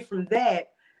get away from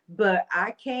that. But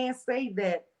I can say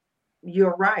that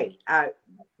you're right.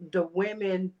 The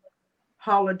women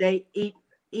holiday,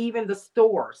 even the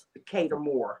stores cater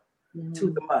more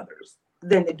to the mothers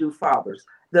than they do fathers.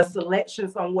 The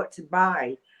selections on what to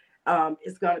buy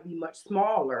is going to be much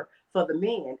smaller for the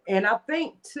men. And I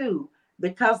think too,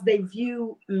 because they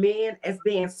view men as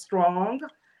being strong,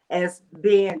 as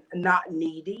being not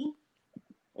needy,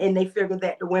 and they figure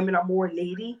that the women are more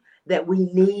needy, that we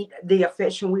need the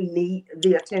affection, we need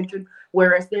the attention.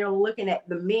 Whereas they're looking at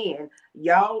the men,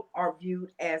 y'all are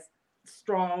viewed as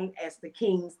strong, as the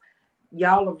kings.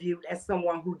 Y'all are viewed as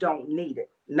someone who don't need it.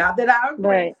 Not that I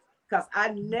agree, because I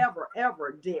never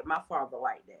ever did my father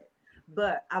like that.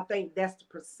 But I think that's the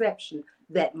perception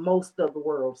that most of the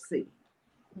world see.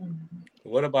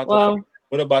 What about the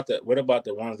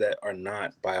ones that are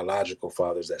not biological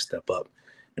fathers that step up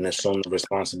and assume the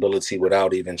responsibility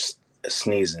without even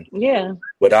sneezing? Yeah.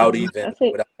 Without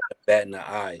batting an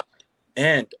eye,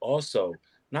 and also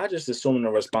not just assuming the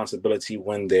responsibility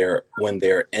when they're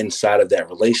inside of that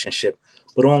relationship,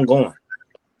 but ongoing,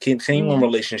 continuing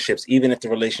relationships, even if the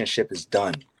relationship is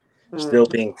done, still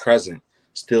being present,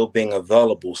 still being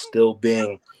available, still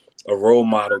being a role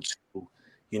model to,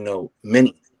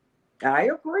 many. I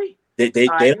agree. They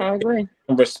don't get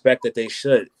the respect that they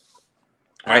should.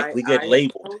 Right? We get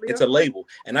labeled. It's a label,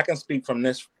 and I can speak from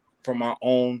my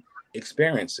own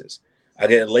experiences. I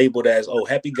get labeled as, oh,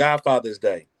 happy Godfather's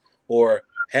Day, or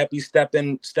happy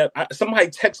somebody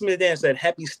texted me today and said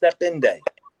happy step in day.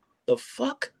 The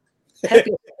fuck?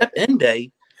 Happy step in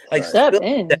day? Like step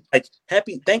in. Like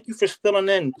happy, thank you for filling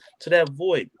in to that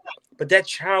void. But that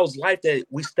child's life that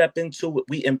we step into,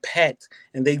 we impact,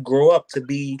 and they grow up to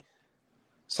be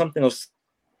something else.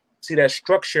 See that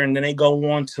structure, and then they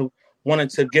go on to wanting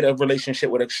to get a relationship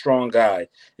with a strong guy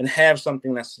and have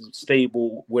something that's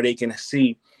stable where they can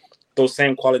see those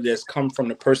same qualities come from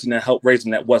the person that helped raise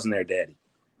them that wasn't their daddy.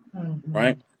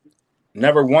 Right?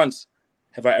 Never once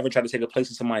have I ever tried to take a place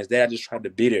of somebody's dad. I just tried to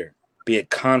be there, be a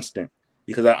constant,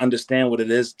 because I understand what it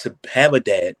is to have a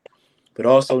dad, but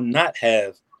also not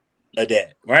have a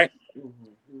dad, right?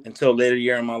 Until later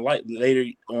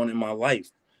on in my life.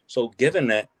 So given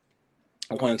that,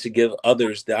 I wanted to give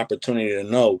others the opportunity to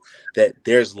know that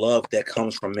there's love that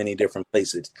comes from many different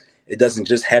places. It doesn't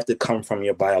just have to come from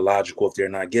your biological. If they're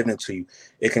not given to you,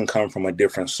 it can come from a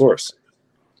different source.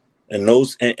 And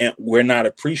and we're not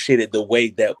appreciated the way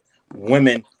that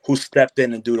women who step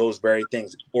in and do those very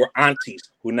things, or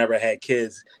aunties who never had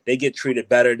kids, they get treated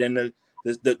better than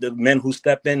the men who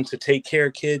step in to take care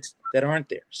of kids that aren't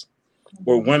theirs.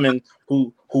 Or women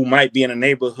who might be in a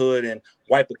neighborhood and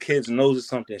wipe a kid's nose or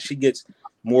something, she gets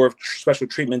more special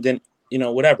treatment than,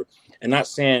 whatever. And not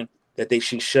saying that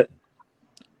she shouldn't,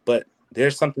 but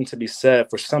there's something to be said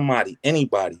for somebody,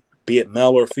 anybody, be it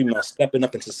male or female, stepping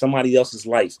up into somebody else's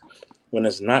life when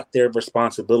it's not their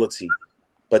responsibility,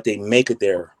 but they make it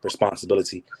their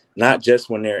responsibility, not just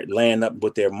when they're laying up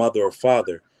with their mother or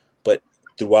father, but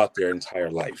throughout their entire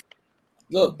life.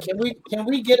 Look, can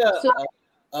we get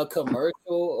a commercial,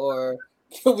 or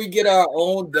can we get our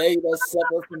own day that's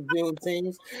separate from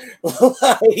Juneteenth?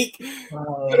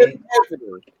 What is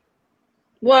happening?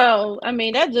 Well, I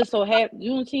mean, that just so happened.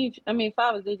 Juneteenth,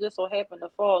 Father's Day just so happened to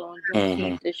fall on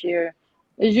Juneteenth this year.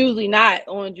 It's usually not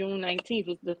on June 19th.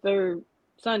 It's the third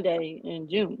Sunday in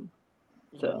June.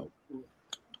 So,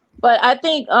 but I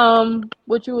think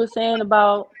what you were saying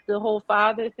about the whole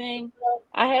father thing,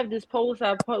 I have this post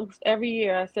I post every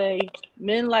year. I say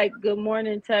men like good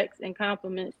morning texts and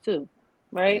compliments too,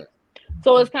 right?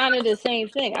 So it's kind of the same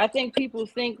thing. I think people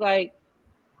think like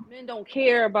men don't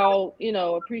care about,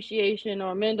 appreciation,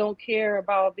 or men don't care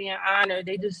about being honored.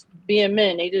 They just being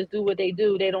men. They just do what they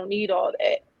do. They don't need all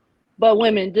that. But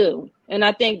women do. And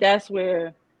I think that's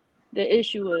where the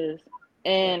issue is.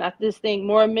 And I just think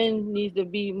more men need to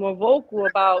be more vocal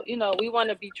about, we want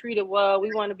to be treated well.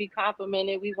 We want to be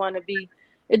complimented.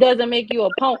 It doesn't make you a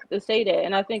punk to say that.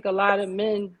 And I think a lot of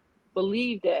men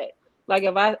believe that. Like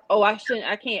if I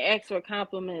can't ask for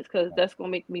compliments because that's going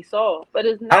to make me soft. But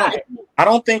it's not. I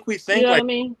don't think we think what I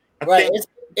mean? Right.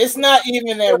 It's not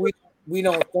even that we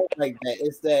don't think like that.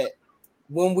 It's that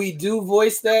when we do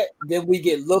voice that, then we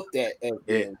get looked at the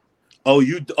Yeah. end.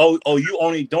 You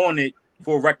only doing it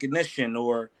for recognition,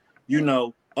 or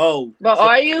But so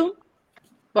are you?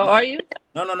 But no, are you?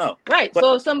 no. Right. But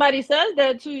So if somebody says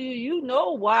that to you, you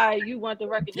know why you want the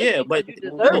recognition yeah, because but you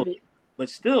deserve it.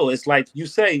 still, it's like you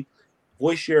say,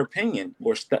 voice your opinion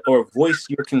or voice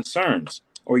your concerns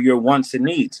or your wants and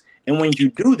needs. And when you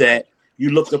do that, you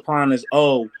looked upon as,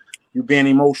 you're being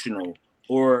emotional,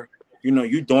 or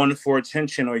you doing it for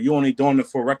attention, or you only doing it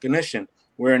for recognition.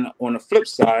 Where on the flip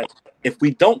side, if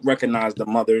we don't recognize the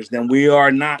mothers, then we're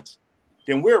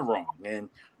wrong, and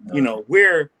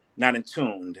we're not in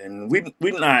tune, and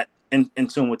we're not in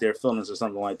tune with their feelings or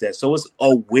something like that. So it's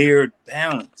a weird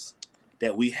balance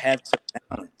that we have to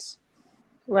balance.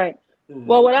 Right.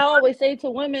 Well, what I always say to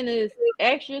women is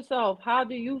ask yourself, how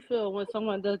do you feel when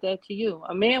someone does that to you?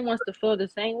 A man wants to feel the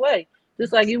same way.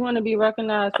 Just like you want to be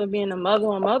recognized for being a mother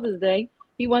on Mother's Day,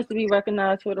 he wants to be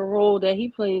recognized for the role that he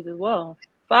plays as well.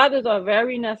 Fathers are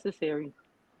very necessary.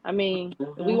 I mean,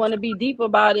 if we want to be deep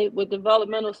about it with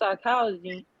developmental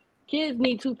psychology, kids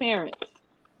need two parents.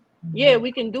 Yeah,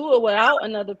 we can do it without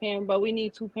another parent, but we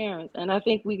need two parents. And I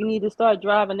think we need to start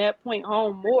driving that point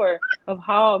home more of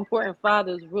how important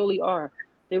fathers really are.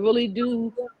 They really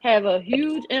do have a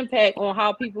huge impact on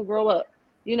how people grow up.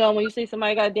 When you say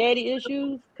somebody got daddy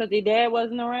issues because their dad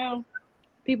wasn't around,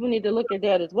 people need to look at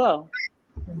that as well.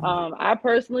 I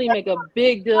personally make a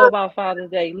big deal about Father's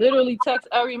Day. Literally text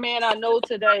every man I know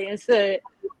today and said,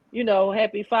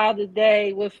 happy Father's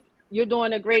Day with you're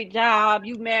doing a great job.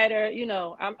 You matter.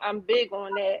 I'm big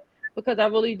on that because I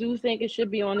really do think it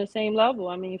should be on the same level.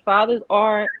 I mean, fathers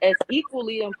are as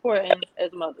equally important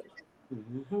as mothers.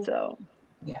 So,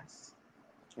 Yes.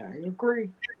 I agree.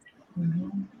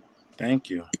 Thank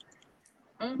you.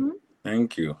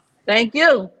 Thank you. thank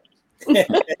you.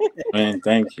 Man,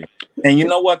 thank you. And you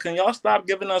know what? Can y'all stop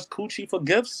giving us coochie for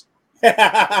gifts?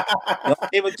 Y'all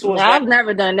gave it to No, us I've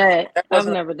never done that. that I've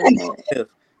wasn't never done that. a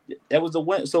gift. That was a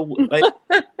win. So like,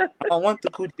 I don't want the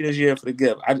coochie this year for the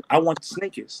gift. I want the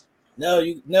sneakers. No,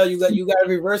 you got to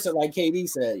reverse it like KD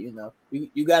said.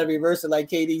 You got to reverse it like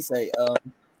KD say.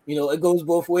 It goes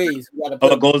both ways. You got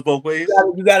to It goes both ways.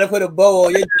 You got to put a bow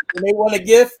on your. When they want a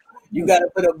gift, you got to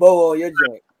put a bow on your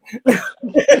joint.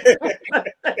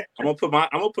 I'm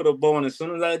gonna put a bow on as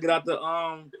soon as I get out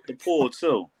the pool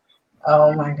too.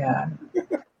 Oh my God.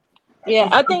 Yeah,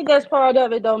 I think that's part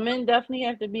of it, though. Men definitely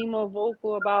have to be more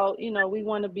vocal about, we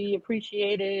want to be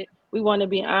appreciated. We want to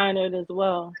be honored as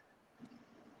well.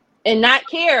 And not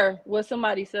care what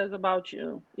somebody says about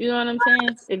you. You know what I'm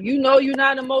saying? If you know you're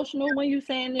not emotional when you're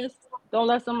saying this, don't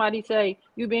let somebody say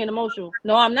you're being emotional.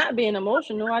 No, I'm not being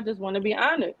emotional. I just want to be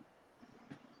honored.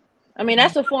 I mean,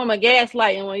 that's a form of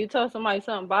gaslighting when you tell somebody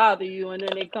something bother you and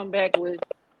then they come back with,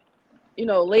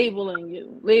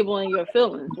 labeling your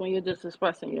feelings when you're just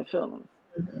expressing your feelings.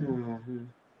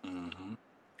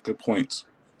 Good points.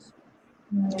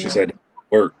 She said that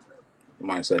don't work.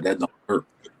 Somebody said that don't work.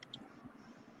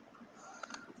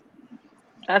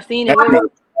 I've seen it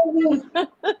work.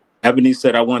 Ebony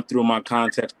said I went through my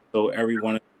contacts so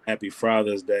everyone happy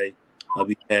Father's Day.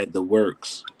 We had the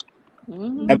works.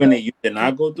 Ebony, you did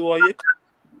not go through all your contacts.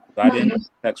 I didn't get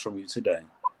a text from you today.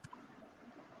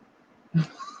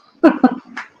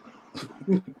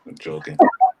 I'm joking.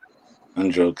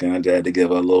 I had to give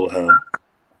her a little help.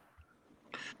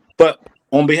 But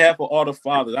on behalf of all the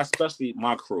fathers, especially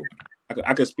my crew,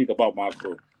 I could speak about my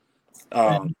crew.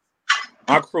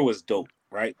 My crew is dope,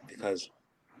 right? Because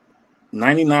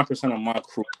 99% of my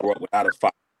crew grew up without a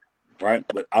father, right?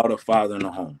 Without a father in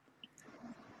the home.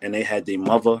 And they had their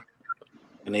mother,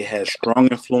 and they had strong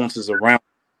influences around,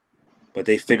 but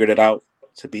they figured it out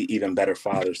to be even better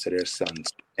fathers to their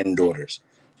sons and daughters.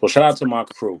 So shout out to my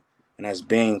crew. And that's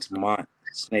Beans, Mont,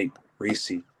 Snake,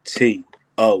 Reese, T,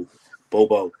 O,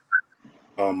 Bobo,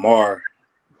 Mar,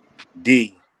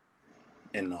 D,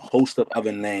 and a host of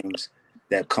other names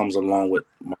that comes along with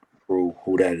my crew,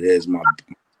 who that is, my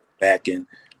backing,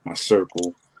 my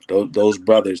circle. Those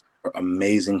brothers are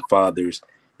amazing fathers,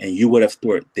 and you would have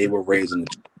thought they were raised in a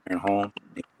two-parent home.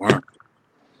 They weren't.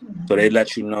 So they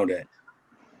let you know that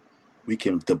we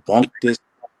can debunk this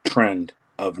trend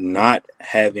of not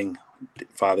having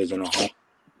fathers in a home,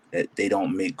 that they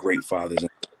don't make great fathers,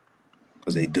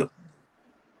 because they do.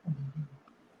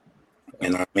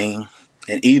 And I mean,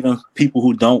 and even people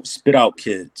who don't spit out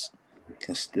kids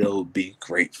can still be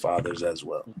great fathers as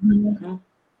well.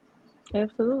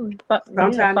 Absolutely.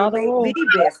 Sometimes they make the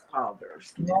best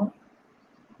fathers.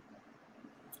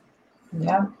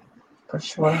 Yeah, for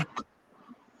sure.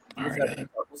 All right,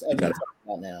 What's Ebony talking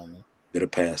about now, man? Get a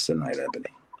pass tonight, Ebony.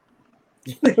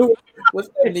 What's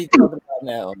Ebony talking about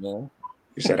now, man?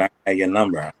 You said I had your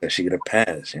number. I said she could have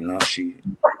passed. You know, she.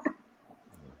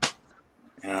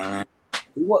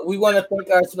 We want to thank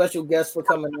our special guest for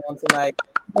coming on tonight.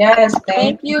 Yes,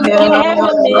 Thank you for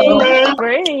having me.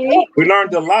 Great. We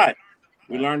learned a lot.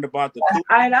 We learned about the coup.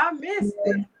 And I missed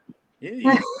it.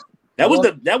 Yeah. That was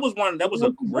a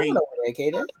great.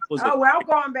 Oh, well, I'm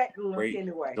going back to look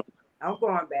anyway. I'm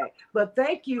going back. But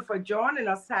thank you for joining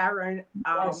us, Tyra.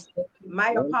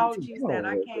 My apologies that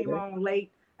I came on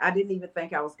late. I didn't even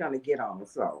think I was going to get on.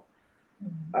 So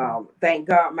thank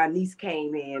God my niece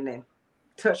came in and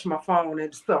touched my phone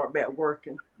and started back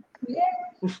working. Yeah.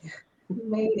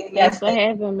 Yes, for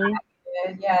having me.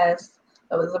 Yes,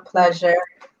 it was a pleasure.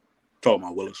 Throw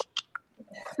my Willis.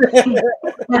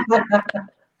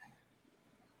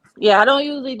 Yeah, I don't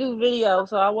usually do video,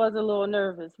 so I was a little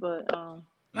nervous, but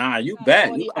nah, you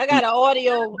bet. I got an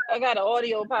audio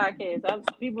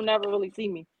podcast. People never really see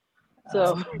me,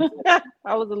 so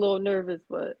I was a little nervous,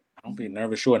 but don't be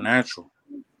nervous. You're natural.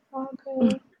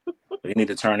 Okay. You need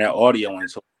to turn that audio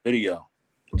into video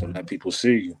to let people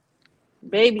see you.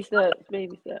 Baby steps.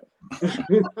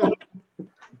 All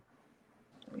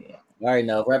right,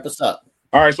 now wrap us up.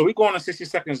 All right, so we going on 60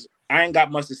 seconds. I ain't got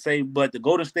much to say, but the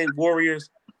Golden State Warriors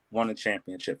won the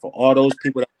championship. For all those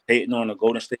people that are hating on the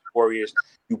Golden State Warriors,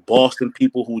 you Boston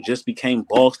people who just became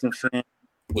Boston fans,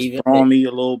 was throwing me a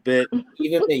little bit.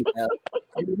 Even me.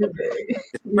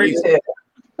 It's crazy.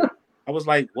 I was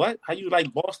like, what? How you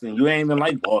like Boston? You ain't even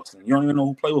like Boston. You don't even know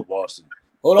who play with Boston.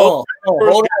 Hold on.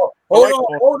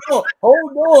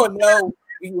 No,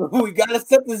 we gotta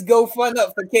set this GoFund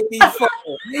up for KD's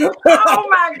phone. Oh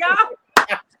my God.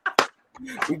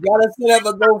 We gotta set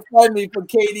up a GoFundMe for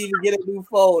KD to get a new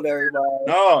phone, everybody.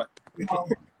 No.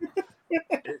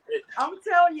 I'm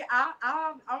telling you,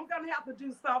 I'm gonna have to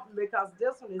do something because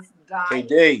this one is dying.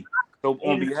 KD. So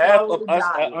on behalf of us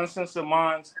at Uncensored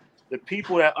Minds, the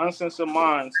people at Uncensored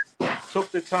Minds took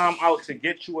the time out to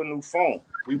get you a new phone.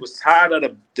 We was tired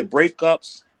of the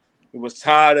breakups. We was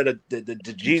tired of the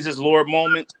Jesus Lord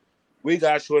moment. We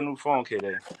got you a new phone,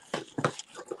 KD.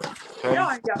 Okay.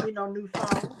 Y'all ain't got me no new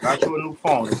phone. Got you a new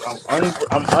phone.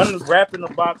 I'm unwrapping the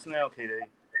box now, KD.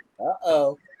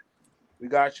 Uh-oh. We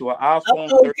got you an iPhone.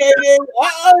 KD.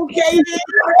 KD.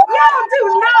 Y'all do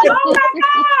not. Oh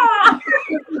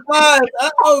my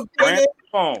God. KD.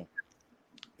 Phone.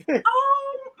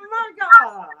 Oh my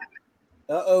God.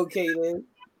 KD.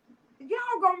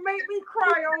 Y'all gonna make me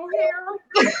cry on here.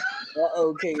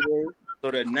 KD. So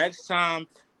the next time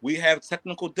we have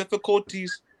technical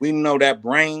difficulties, we know that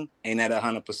brain ain't at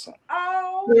 100%.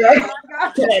 Oh my God.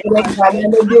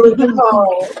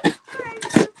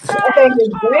 I think his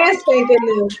grand spanking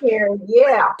new pair.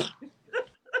 Yeah.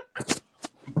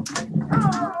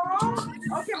 Oh,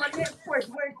 okay, my next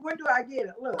question. When do I get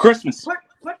it? Look. Christmas. Put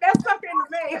that stuff in the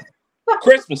mail.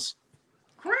 Christmas.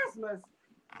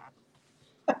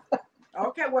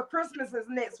 Okay, well, Christmas is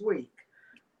next week.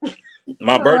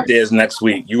 My birthday is next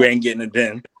week. You ain't getting it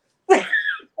then.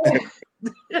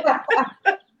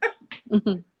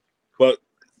 But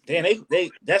damn,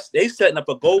 they setting up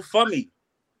a GoFundMe.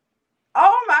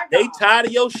 Oh my God. They tired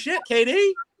of your shit,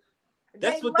 KD.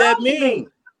 That's what that means.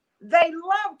 They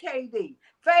love KD.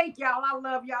 Thank y'all. I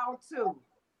love y'all too.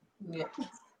 Yeah.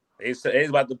 They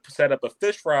about to set up a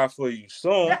fish fry for you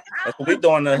soon. That's what we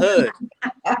doing in the hood.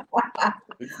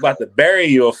 We about to bury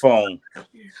your phone.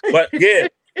 But yeah.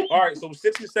 All right, so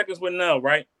 60 seconds with Nell,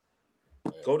 right?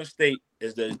 Golden State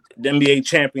is the NBA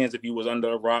champions if you was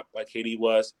under a rock like KD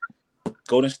was.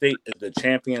 Golden State is the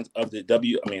champions of the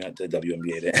WNBA, the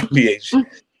NBA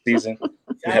season.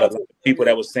 You had a lot of people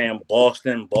that was saying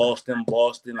Boston,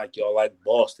 like y'all like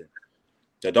Boston.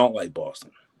 They don't like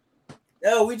Boston.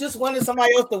 No, we just wanted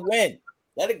somebody else to win.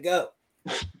 Let it go.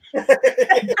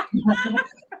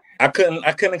 I couldn't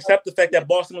accept the fact that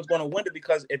Boston was going to win it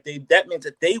because that means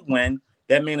that they win,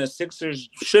 that means the Sixers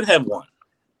should have won.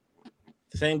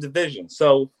 Same division.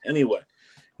 So anyway,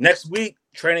 next week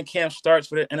training camp starts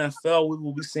for the NFL. We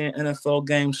will be seeing NFL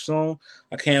games soon.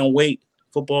 I can't wait.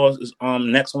 Football is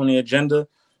next on the agenda.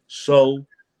 So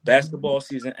basketball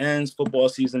season ends, football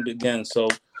season begins. So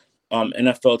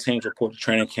NFL teams report to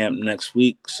training camp next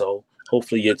week. So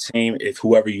hopefully your team, if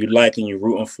whoever you like and you're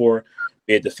rooting for,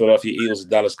 be it the Philadelphia Eagles, the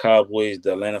Dallas Cowboys,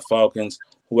 the Atlanta Falcons,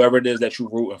 whoever it is that you're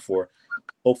rooting for,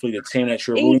 hopefully the team that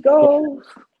you're rooting for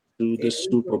to the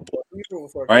Super Bowl.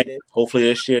 Right? Hopefully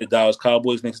this year the Dallas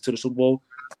Cowboys makes it to the Super Bowl.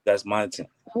 That's my team.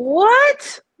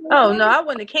 What? Oh no, I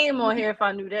wouldn't have came on here if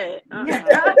I knew that.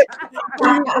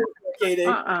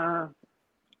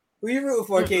 Who you rooting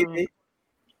for, KD?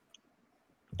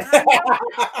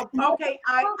 Okay,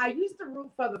 I used to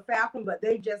root for the Falcons, but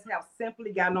they just have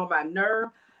simply gotten on my nerve.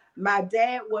 My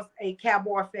dad was a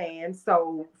Cowboy fan,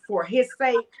 so for his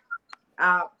sake,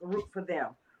 I root for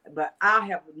them. But I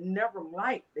have never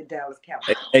liked the Dallas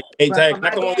Cowboys. Hey, But Tag, for can I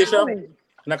my come on dad, your show? too.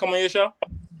 Can I come on your show?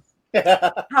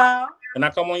 Huh? Can I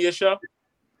come on your show?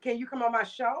 Can you come on my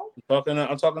show?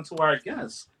 I'm talking to our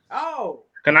guests. Oh.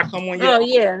 Can I come on your? Oh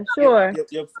yeah, sure.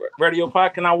 Your radio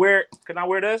pod? Can I wear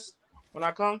this when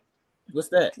I come? What's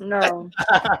that? No.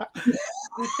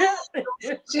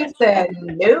 She said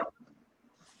nope.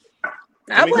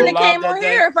 I we go wouldn't have live came that on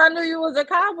day? here if I knew you was a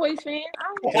Cowboys fan.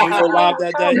 Can we go live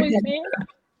that day? Cowboys fan.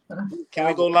 Can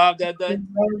we go live that day?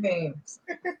 No games.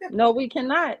 No, we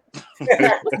cannot.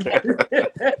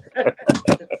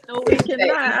 No, we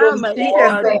cannot. I'm a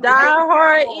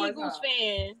diehard Eagles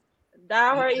fan.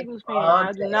 Diehard Eagles fan.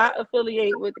 I do not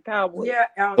affiliate with the Cowboys. Yeah.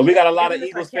 But we got a lot of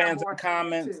Eagles fans in the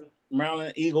comments. Too.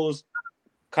 Maryland Eagles,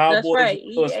 Cowboys. That's right.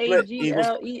 Split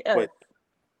Eagles. EAGLES.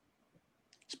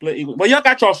 Split Eagles. Well, y'all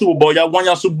got y'all Super Bowl. Y'all won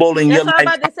y'all Super Bowl in your That's what I'm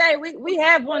life. about to say. We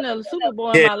have won a Super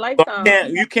Bowl in my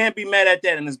lifetime. You can't be mad at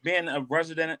that. And as being a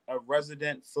resident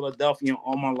Philadelphian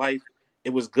all my life, it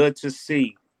was good to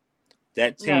see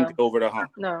that team get over the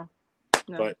hump. No.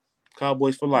 But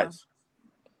Cowboys for life.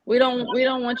 We don't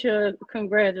want your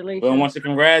congratulations. We don't want to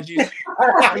congratulate you.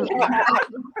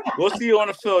 We'll see you on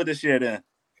the field this year then.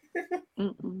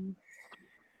 Mm-mm.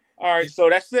 All right, so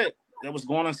that's it. That was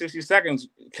going on 60 seconds.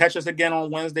 Catch us again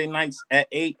on Wednesday nights at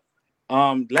 8.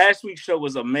 Last week's show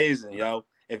was amazing, yo.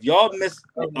 If y'all missed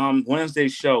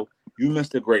Wednesday's show, you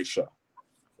missed a great show.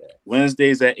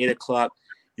 Wednesdays at 8 o'clock.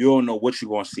 You don't know what you're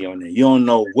going to see on there. You don't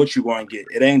know what you're going to get.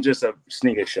 It ain't just a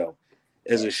sneaker show.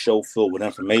 It's a show filled with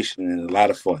information and a lot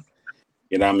of fun.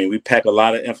 You know what I mean? We pack a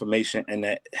lot of information in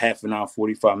that half an hour,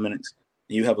 45 minutes.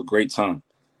 And you have a great time.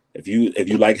 If you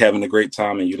like having a great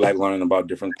time and you like learning about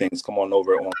different things, come on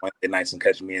over on Wednesday nights and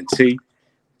catch me and T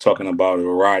talking about a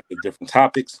variety of different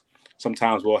topics.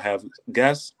 Sometimes we'll have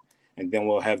guests, and then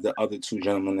we'll have the other two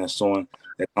gentlemen that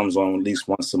comes on at least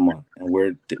once a month. And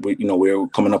we're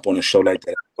coming up on a show like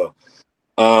that as well.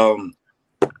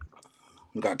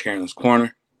 We got Karen's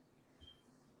Corner.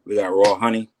 We got Raw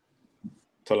Honey.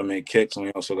 Tell them make kicks, and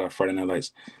we also got Friday Night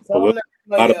Lights. Tell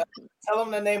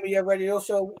them the name of your radio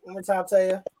show one more time,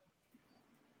 Taya.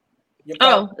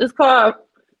 It's called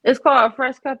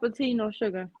Fresh Cappuccino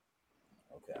Sugar.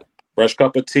 Okay. Fresh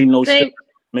Cup of Tea, no sugar.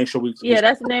 Make sure we. Yeah,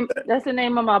 that's the name. That's the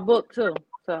name of my book too.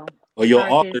 So. Oh, your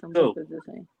author too.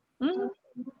 Mm-hmm.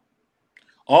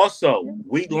 Also,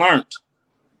 we learned.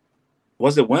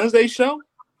 Was it Wednesday's show?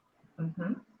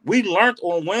 Mm-hmm. We learned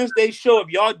on Wednesday's show. If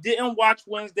y'all didn't watch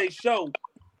Wednesday's show,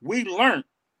 we learned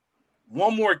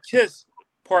One More Kiss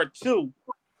Part 2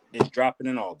 is dropping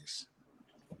in August.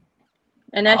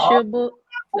 And that's your book?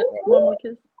 One More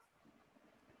Kiss?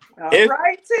 If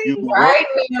right, you right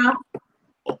now.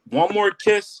 One More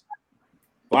Kiss,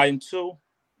 Volume 2,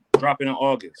 dropping in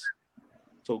August.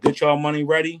 So get y'all money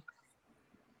ready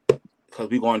because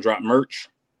we're going to drop merch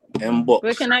and books.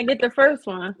 Where can I get the first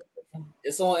one?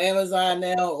 It's on Amazon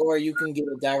now, or you can get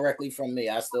it directly from me.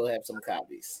 I still have some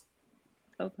copies.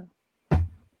 Okay.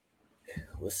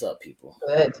 What's up, people?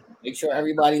 Good. Make sure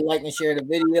everybody like and share the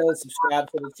video, subscribe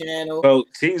to the channel. So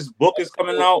T's book is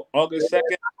coming out August 2nd.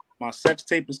 My sex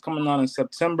tape is coming out in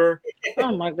September.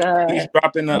 Oh my God. He's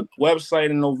dropping a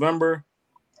website in November.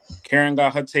 Karen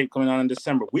got her tape coming out in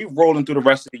December. We rolling through the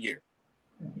rest of the year.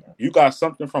 You got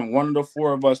something from one of the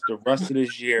four of us the rest of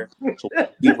this year. So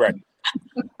be ready.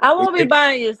 I won't be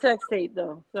buying your sex tape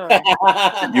though. Sorry.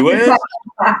 You is?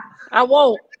 I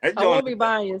won't. I won't be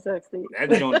buying your sex tape.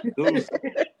 That's John.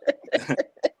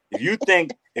 If you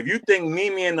think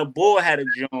Mimi and the Bull had a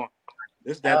John,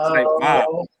 this that type vibe.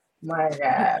 Oh my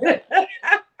God.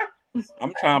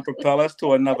 I'm trying to propel us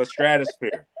to another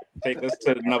stratosphere. Take us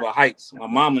to another heights. My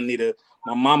mama need a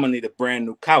brand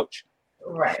new couch.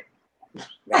 Right.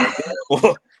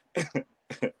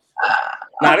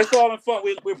 Now, this all in fun.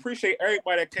 We appreciate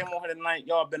everybody that came on here tonight.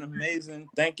 Y'all been amazing.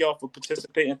 Thank y'all for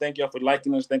participating. Thank y'all for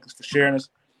liking us. Thank us for sharing us,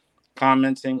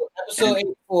 commenting. Episode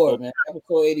 84, man.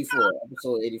 Episode 84.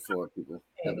 Episode 84, people.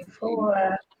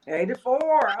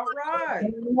 84. All right.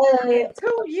 In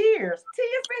 2 years.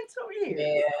 It's been 2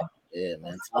 years. Yeah,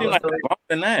 man. Like longer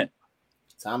than that.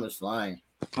 Time is flying.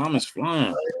 Time is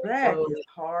flying. That is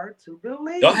hard to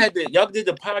believe. Y'all did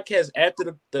the podcast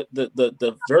after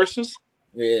the verses?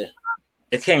 Yeah.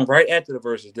 It came right after the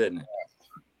verses, didn't it?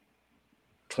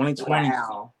 2020.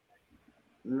 Wow.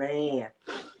 Man.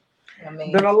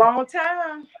 Been a long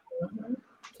time.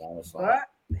 But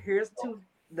here's to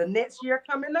the next year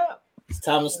coming up. It's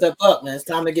time to step up, man. It's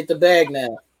time to get the bag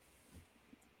now.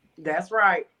 That's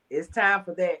right. It's time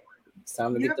for that. It's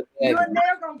time to You get the and bag.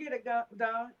 Nair gonna get it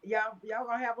done. Y'all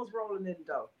gonna have us rolling in the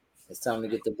dough. It's time to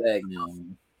get the bag now.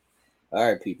 Man. All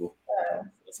right, people.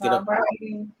 Let's get up. All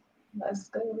right. Let's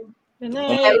go. Good Have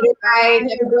night. a good night.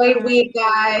 Have a great week,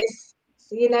 guys.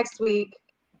 See you next week.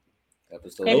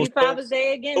 Episode. Happy soap. Father's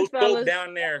Day again, No soap fellas.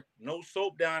 down there. No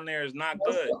soap down there is not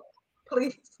No good. soap.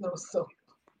 Please, no soap.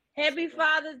 Happy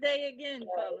Father's Day again,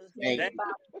 fellas. Thank Happy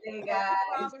Father's Day, Happy guys.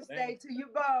 Father's Day to you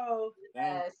both.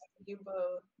 Yes, you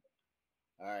both.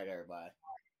 All right, everybody.